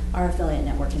develop our affiliate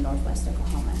network in Northwest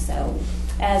Oklahoma. So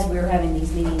as we're having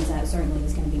these meetings, that certainly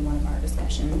is going to be one of our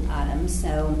discussion items.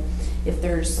 So if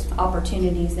there's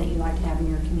opportunities that you'd like to have in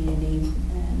your community,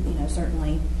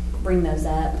 certainly bring those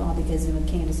up. I'll be visiting with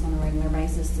Candace on a regular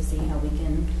basis to see how we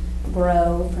can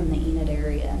grow from the Enid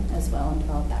area as well and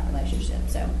develop that relationship.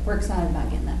 So we're excited about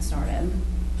getting that started.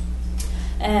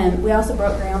 We also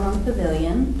broke ground on the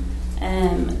pavilion.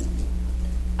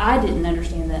 I didn't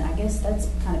understand that. I guess that's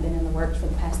kind of been in the works for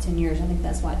the past 10 years. I think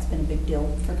that's why it's been a big deal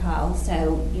for Kyle.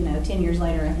 So, 10 years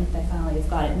later, I think they finally have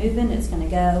got it moving. It's going to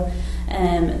go.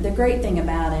 The great thing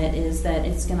about it is that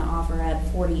it's going to offer up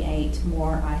 48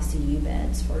 more ICU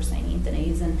beds for St.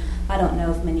 Anthony's. And I don't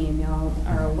know if many of y'all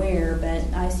are aware, but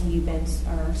ICU beds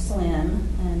are slim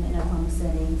in Oklahoma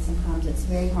City. Sometimes it's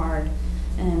very hard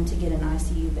to get an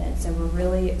ICU bed. So we're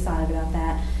really excited about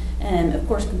that. Of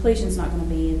course, completion is not going to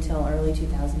be until early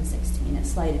 2016.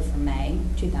 It's slated for May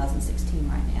 2016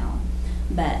 right now.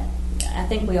 But I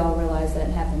think we all realize that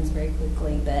it happens very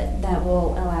quickly. But that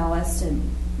will allow us to,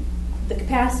 the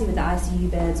capacity with the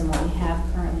ICU beds and what we have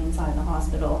currently inside the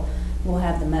hospital, will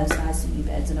have the most ICU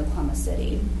beds in Oklahoma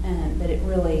City. But it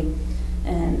really,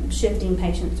 shifting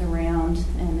patients around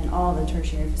in all the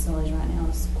tertiary facilities right now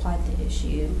is quite the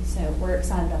issue. So we're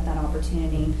excited about that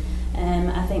opportunity.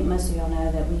 I think most of y'all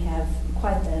know that we have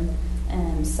quite the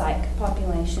psych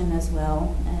population as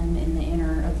well in the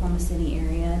inner Oklahoma City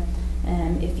area.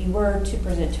 If you were to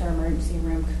present to our emergency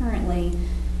room currently,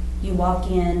 you walk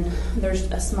in, there's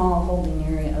a small holding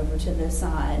area over to this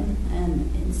side.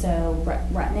 And so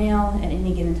right now, at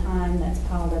any given time, that's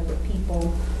piled up with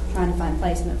people trying to find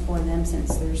placement for them,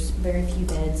 since there's very few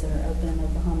beds that are open in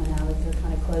Oklahoma now that they're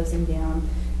kind of closing down,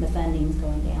 the funding's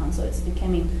going down. So it's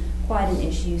becoming quite an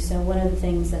issue. So one of the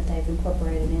things that they've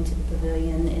incorporated into the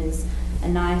pavilion is a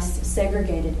nice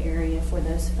segregated area for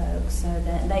those folks so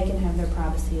that they can have their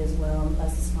privacy as well, and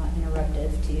plus it's not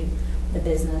interruptive to the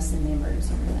business and the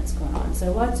emergency room that's going on.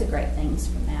 So lots of great things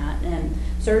from that. And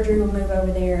surgery will move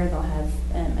over there. They'll have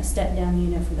a step-down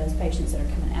unit for those patients that are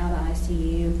coming out of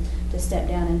ICU to step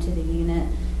down into the unit.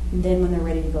 And then when they're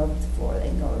ready to go over to the floor, they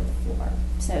can go over to the floor.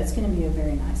 So it's going to be a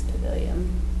very nice pavilion.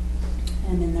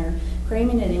 And then they're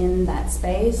framing it in that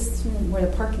space where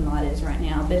the parking lot is right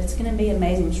now. But it's going to be an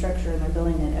amazing structure, and they're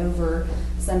building it over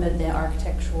some of the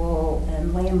architectural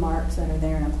landmarks that are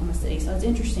there in Oklahoma City. So it's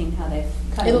interesting how they've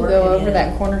kind of It'll worked go it over in.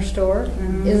 that corner store.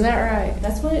 Mhm. Is that right?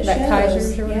 That's what it That shows.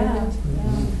 Kaiser's or whatever yeah. it is?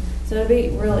 Yeah. So it'll be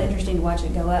real interesting to watch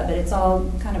it go up, but it's all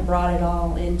kind of brought it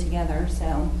all in together.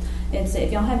 So it's,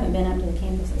 if y'all haven't been up to the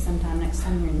campus at some time, next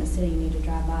time you're in the city, you need to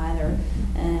drive by there.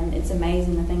 It's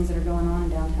amazing the things that are going on in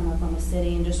downtown Oklahoma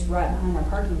City, and just right behind our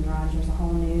parking garage, there's a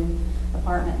whole new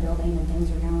apartment building, and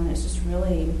things are going. It's just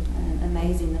really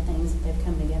amazing the things that they've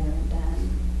come together and done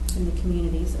in the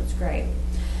community, so it's great.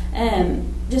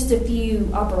 Just a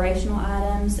few operational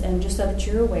items, and just so that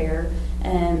you're aware,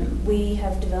 we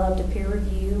have developed a peer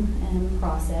review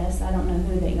process. I don't know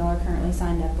who that y'all are currently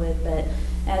signed up with, but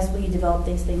as we develop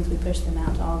these things, we push them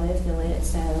out to all the affiliates,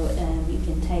 so you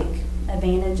can take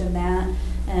advantage of that.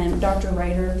 Dr.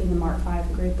 Rader through the Mark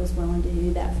V group was willing to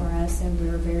do that for us, and we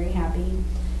were very happy.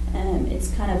 It's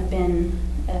kind of been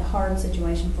a hard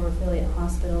situation for affiliate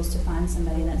hospitals to find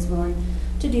somebody that's willing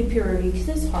to do peer review,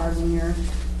 because it's hard when you're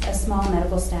a small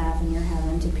medical staff and you're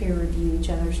having to peer review each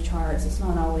other's charts. It's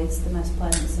not always the most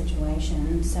pleasant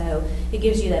situation, so it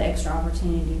gives you that extra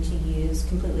opportunity to use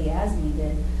completely as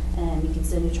needed. You can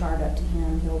send a chart up to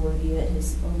him, he'll review it,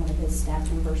 or one of his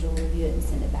staff members will review it and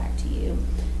send it back to you.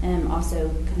 Also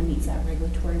kind of meets that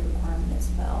regulatory requirement as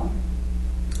well.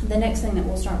 The next thing that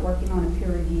we'll start working on in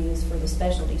peer review is for the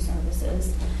specialty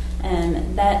services.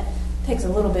 That takes a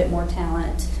little bit more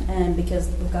talent because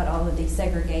we've got all of these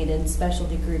segregated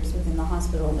specialty groups within the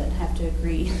hospital that have to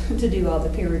agree to do all the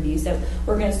peer review. So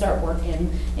we're going to start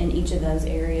working in each of those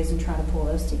areas and try to pull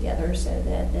those together so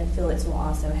that the affiliates will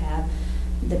also have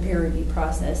the peer review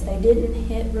process. They didn't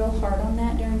hit real hard on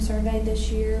that during survey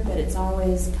this year, but it's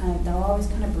always they'll always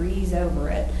kind of breeze over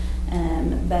it.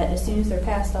 But as soon as they're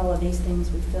past all of these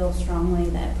things, we feel strongly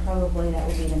that probably that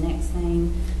will be the next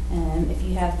thing. If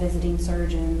you have visiting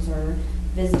surgeons or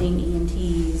visiting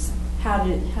ENTs, how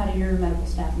do your medical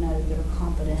staff know that they're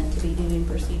competent to be doing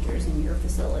procedures in your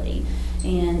facility?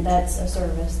 And that's a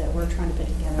service that we're trying to put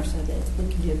together so that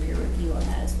we can do a peer review on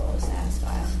that as well as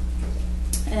satisfy.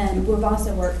 And we've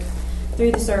also worked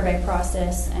through the survey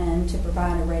process to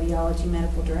provide a radiology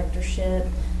medical directorship.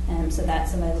 So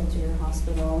that's available to your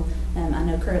hospital. I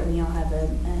know currently y'all have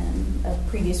a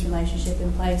previous relationship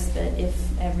in place, but if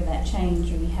ever that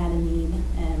changed or you had a need,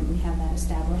 we have that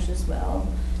established as well.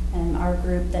 Our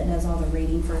group that does all the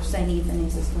reading for St.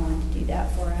 Anthony's is going to do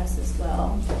that for us as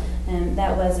well.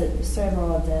 That was at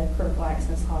several of the critical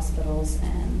access hospitals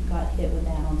and got hit with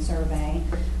that on survey.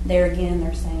 There again,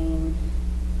 they're saying,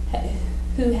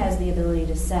 who has the ability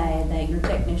to say that your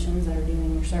technicians that are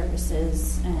doing your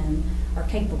services are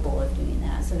capable of doing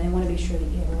that? So they want to be sure that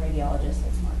you have a radiologist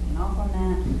that's marking off on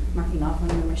that, marking off on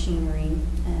your machinery.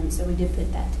 So we did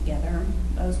put that together.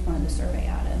 That was one of the survey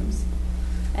items.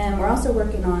 We're also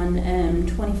working on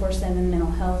 24/7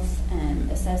 mental health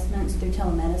assessments through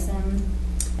telemedicine.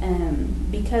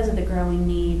 Because of the growing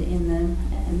need in the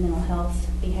mental health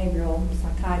behavioral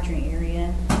psychiatry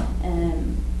area,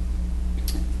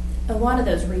 a lot of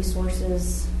those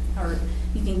resources are,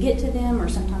 you can get to them, or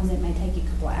sometimes it may take you a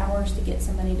couple of hours to get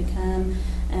somebody to come.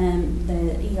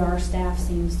 The ER staff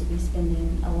seems to be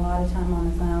spending a lot of time on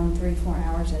the phone, 3-4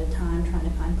 hours at a time, trying to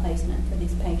find placement for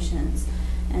these patients.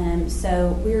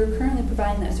 So we're currently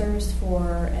providing that service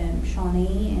for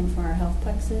Shawnee and for our health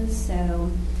plexes.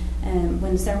 So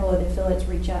when several of the affiliates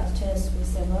reach out to us, we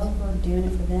said, well, if we're doing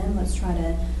it for them, let's try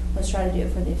to do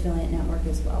it for the affiliate network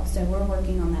as well. So we're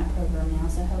working on that program now,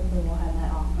 so hopefully we'll have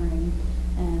that offering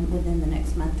within the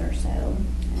next month or so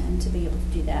to be able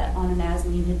to do that on an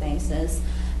as-needed basis.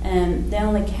 The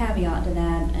only caveat to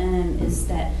that is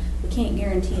that we can't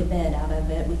guarantee a bed out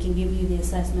of it. We can give you the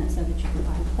assessment so that you can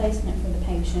find placement for the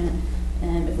patient.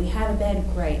 If we have a bed,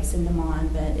 great, send them on.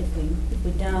 But if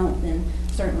we don't, then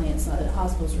certainly it's the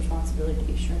hospital's responsibility to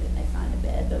be sure that they find a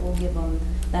bed. But we'll give them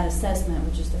that assessment,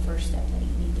 which is the first step that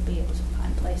you need to be able to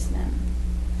find placement.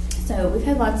 So we've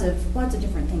had lots of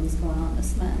different things going on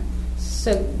this month.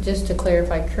 So just to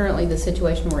clarify, currently the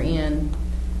situation we're in,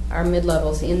 our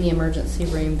mid-levels in the emergency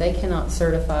room, they cannot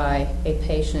certify a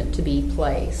patient to be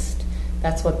placed.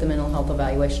 That's what the mental health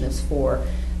evaluation is for.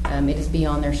 It is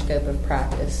beyond their scope of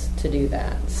practice to do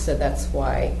that. So that's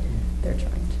why they're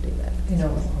trying to do that.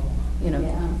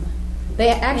 Yeah. They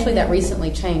actually, that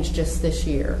recently changed just this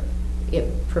year.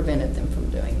 It prevented them from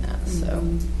doing that. So.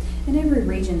 And every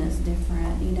region is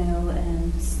different,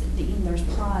 and there's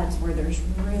pods where there's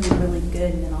really, really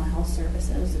good mental health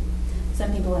services.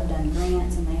 Some people have done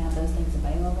grants and they have those things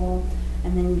available,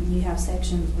 and then you have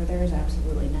sections where there's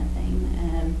absolutely nothing.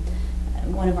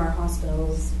 One of our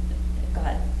hospitals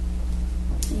had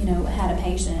a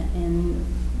patient and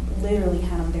literally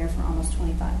had them there for almost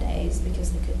 25 days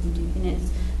because they couldn't do, and it's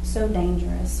so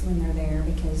dangerous when they're there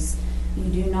because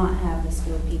you do not have the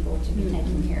skilled people to be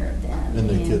taking care of them. And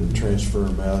they couldn't transfer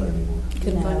them out anymore.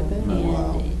 Couldn't find a bed.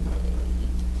 Wow.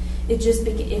 It just,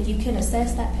 if you can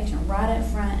assess that patient right up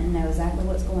front and know exactly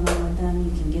what's going on with them,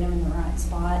 you can get them in the right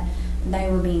spot.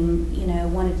 They were being,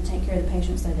 wanted to take care of the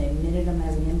patient, so they admitted them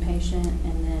as an inpatient,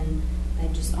 and then They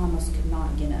just almost could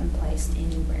not get them placed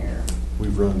anywhere.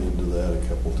 We've run into that a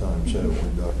couple times, haven't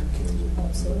we, Dr. Kinsey?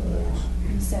 Absolutely.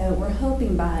 So we're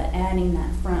hoping by adding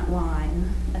that front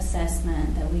line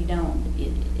assessment that we don't,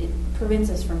 it prevents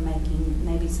us from making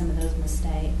maybe some of those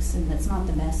mistakes, and that's not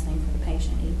the best thing for the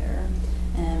patient either.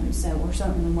 So we're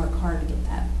certainly going to work hard to get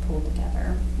that pulled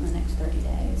together in the next 30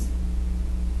 days.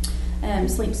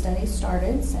 Sleep studies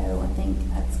started, so I think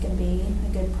that's going to be a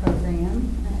good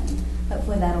program.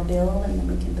 Hopefully that'll build, and then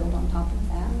we can build on top of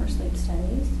that for sleep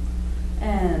studies.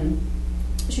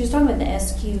 She was talking about the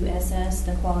SQSS,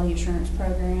 the Quality Assurance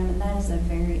Program, and that is a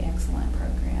very excellent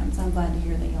program. So I'm glad to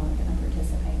hear that y'all are going to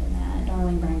participate in that.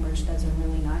 Darlene Brainbush does a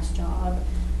really nice job.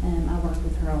 I worked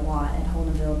with her a lot at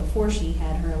Holdenville. Before she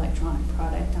had her electronic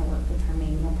product, I worked with her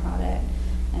manual product.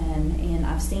 And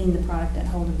I've seen the product at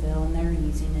Holdenville, and they're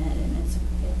using it, and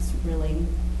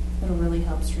it'll really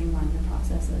help streamline your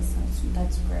processes.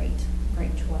 That's great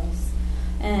choice.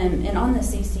 And on the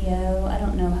CCO, I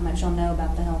don't know how much y'all know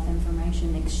about the Health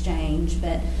Information Exchange,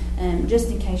 but just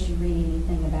in case you read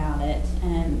anything about it,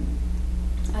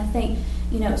 I think,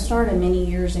 it started many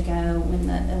years ago when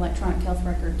the electronic health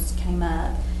records came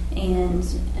up, and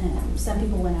some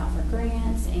people went out for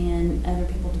grants, and other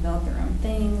people developed their own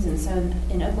things. And so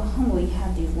in Oklahoma, we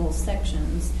have these little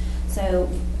sections. So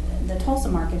the Tulsa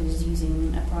market is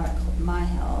using a product called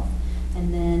MyHealth.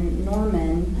 And then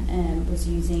Norman was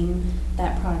using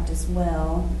that product as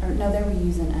well. Or no, they were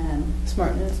using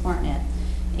SmartNet.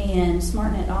 And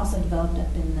SmartNet also developed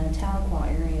up in the Tahlequah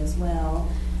area as well.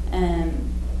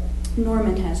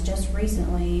 Norman has just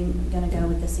recently going to go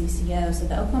with the CCO. So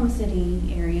the Oklahoma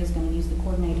City area is going to use the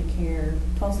coordinated care.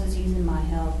 Tulsa's using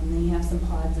MyHealth, and then you have some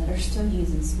pods that are still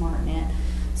using SmartNet.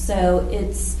 So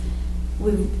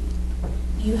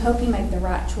you hope you make the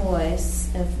right choice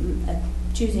of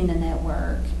choosing a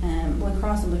network. Blue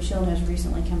Cross and Blue Shield has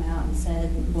recently come out and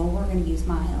said, well, we're going to use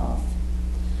MyHealth.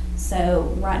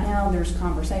 So right now there's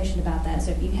conversation about that.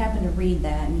 So if you happen to read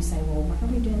that and you say, well, why are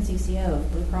we doing CCO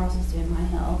if Blue Cross is doing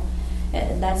MyHealth?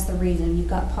 That's the reason. You've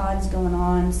got pods going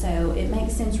on, so it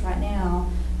makes sense right now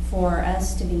for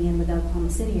us to be in with Oklahoma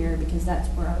City area because that's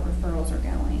where our referrals are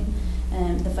going.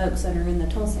 The folks that are in the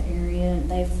Tulsa area,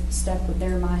 they've stuck with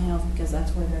their MyHealth because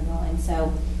that's where they're going.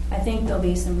 So I think there'll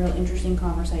be some real interesting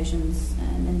conversations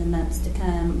in the months to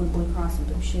come with Blue Cross and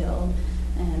Blue Shield,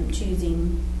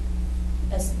 choosing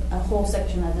a whole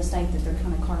section of the state that they're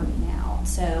kind of carving out.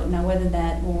 So now whether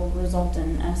that will result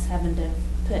in us having to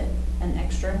put an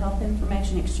extra health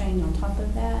information exchange on top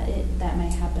of that, that may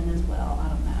happen as well. I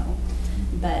don't know.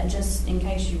 But just in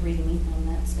case you read anything,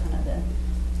 that's kind of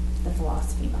the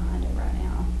philosophy behind it right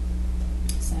now.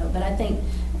 So, but I think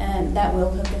that will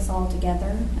hook us all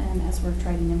together as we're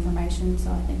trading information.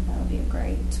 So I think that'll be a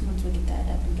great, once we get that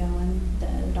up and going,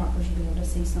 the doctors will be able to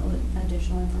see some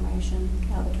additional information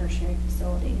out of the tertiary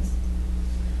facilities.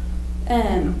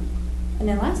 And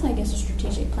then lastly, I guess, is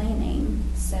strategic planning.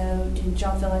 So did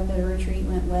y'all feel like the retreat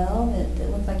went well? It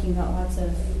looked like you got lots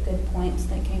of good points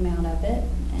that came out of it.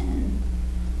 And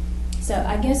so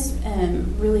I guess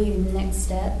really next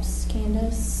steps,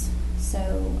 Candace.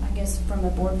 So I guess from a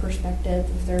board perspective,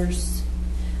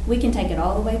 we can take it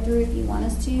all the way through if you want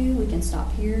us to. We can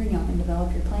stop here and y'all can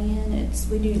develop your plan.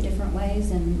 We do it different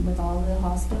ways and with all of the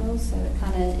hospitals. So it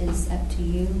kind of is up to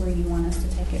you where you want us to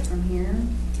take it from here.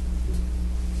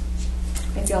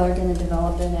 If y'all are going to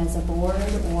develop it as a board,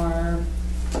 or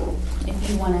if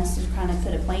you want us to kind of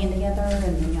put a plan together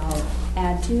and then y'all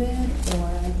add to it, or...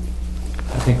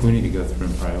 I think we need to go through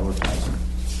and prioritize them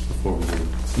before we do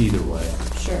either way.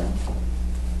 Sure.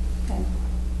 Okay.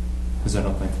 Because I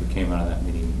don't think we came out of that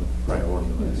meeting with a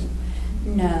priority list.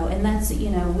 No, and that's,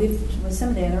 with some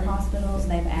of the other hospitals,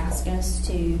 they've asked us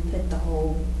to put the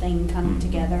whole thing kind of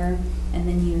together, and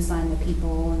then you assign the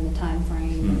people and the time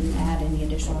frame and add any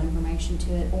additional information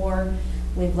to it. Or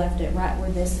we've left it right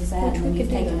where this is at, and then you've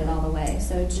taken it all the way.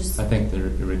 So it's just... I think that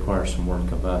it requires some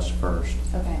work of us first.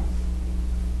 Okay.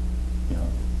 Yeah.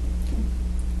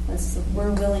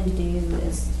 We're willing to do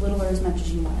as little or as much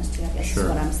as you want us to, I guess Sure. is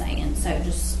what I'm saying. So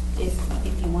just if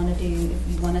you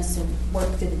want us to work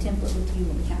through the template with you,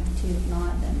 we'll be happy to. If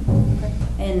not, then okay.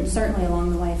 And certainly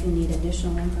along the way, if you need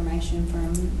additional information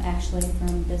from Ashley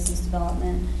from business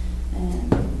development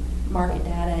and market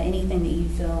data, anything that you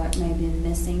feel like may have been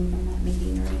missing from that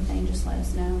meeting or anything, just let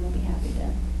us know and we'll be happy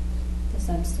to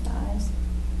subsidize.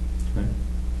 Okay.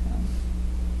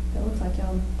 So, it looks like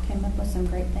y'all came up with some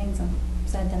great things. I'm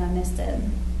sad that I missed it.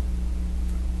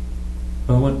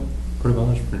 Well, it went pretty well.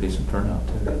 There's a pretty decent turnout,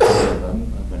 too. I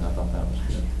thought that was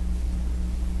good.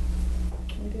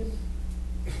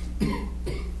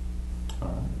 All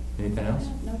right. Anything else?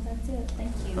 No, that's it.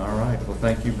 Thank you. you. All right, well,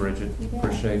 thank you, Bridget. You bet.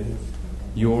 Appreciate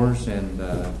yours and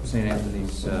St.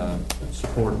 Anthony's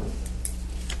support.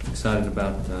 Excited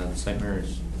about St.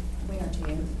 Mary's. We are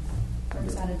too. We're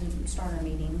excited to start our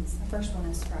meetings. The first one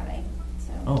is Friday,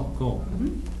 so. Oh, cool.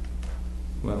 Mhm.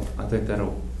 Well, I think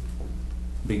that'll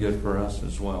be good for us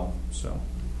as well, so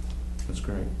that's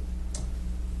great.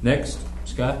 Next,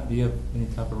 Scott, do you have any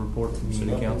type of report from City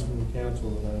Nothing Council? from the council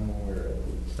that I'm aware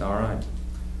of. All right.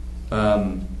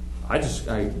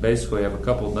 I basically have a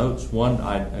couple of notes. One,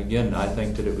 I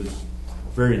think that it was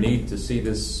very neat to see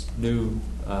this new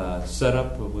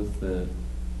setup with the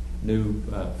new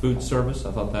food service.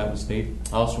 I thought that was neat.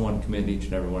 I also want to commend each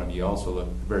and every one of you. You also look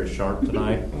very sharp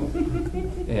tonight.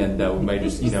 And we may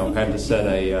just, have to set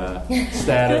a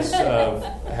status of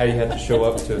how you have to show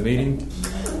up to a meeting.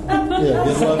 Yeah,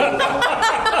 good luck.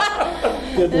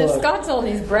 Good luck. Scott's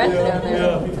holding his breath down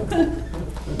there.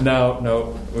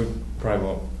 No, we probably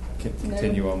won't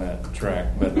continue on that track.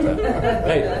 But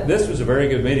hey, this was a very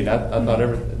good meeting. I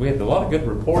thought we had a lot of good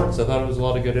reports. I thought it was a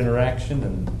lot of good interaction,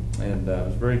 and it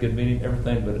was a very good meeting.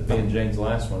 Everything but it being Jane's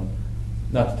last one.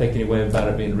 Not to take any away about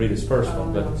it being Rita's first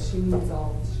one, but She needs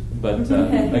all. but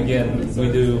again,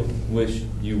 we do wish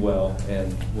you well,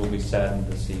 and we'll be saddened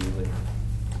to see you leave.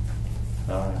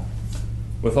 All right.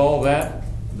 With all that,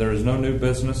 there is no new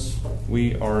business.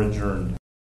 We are adjourned.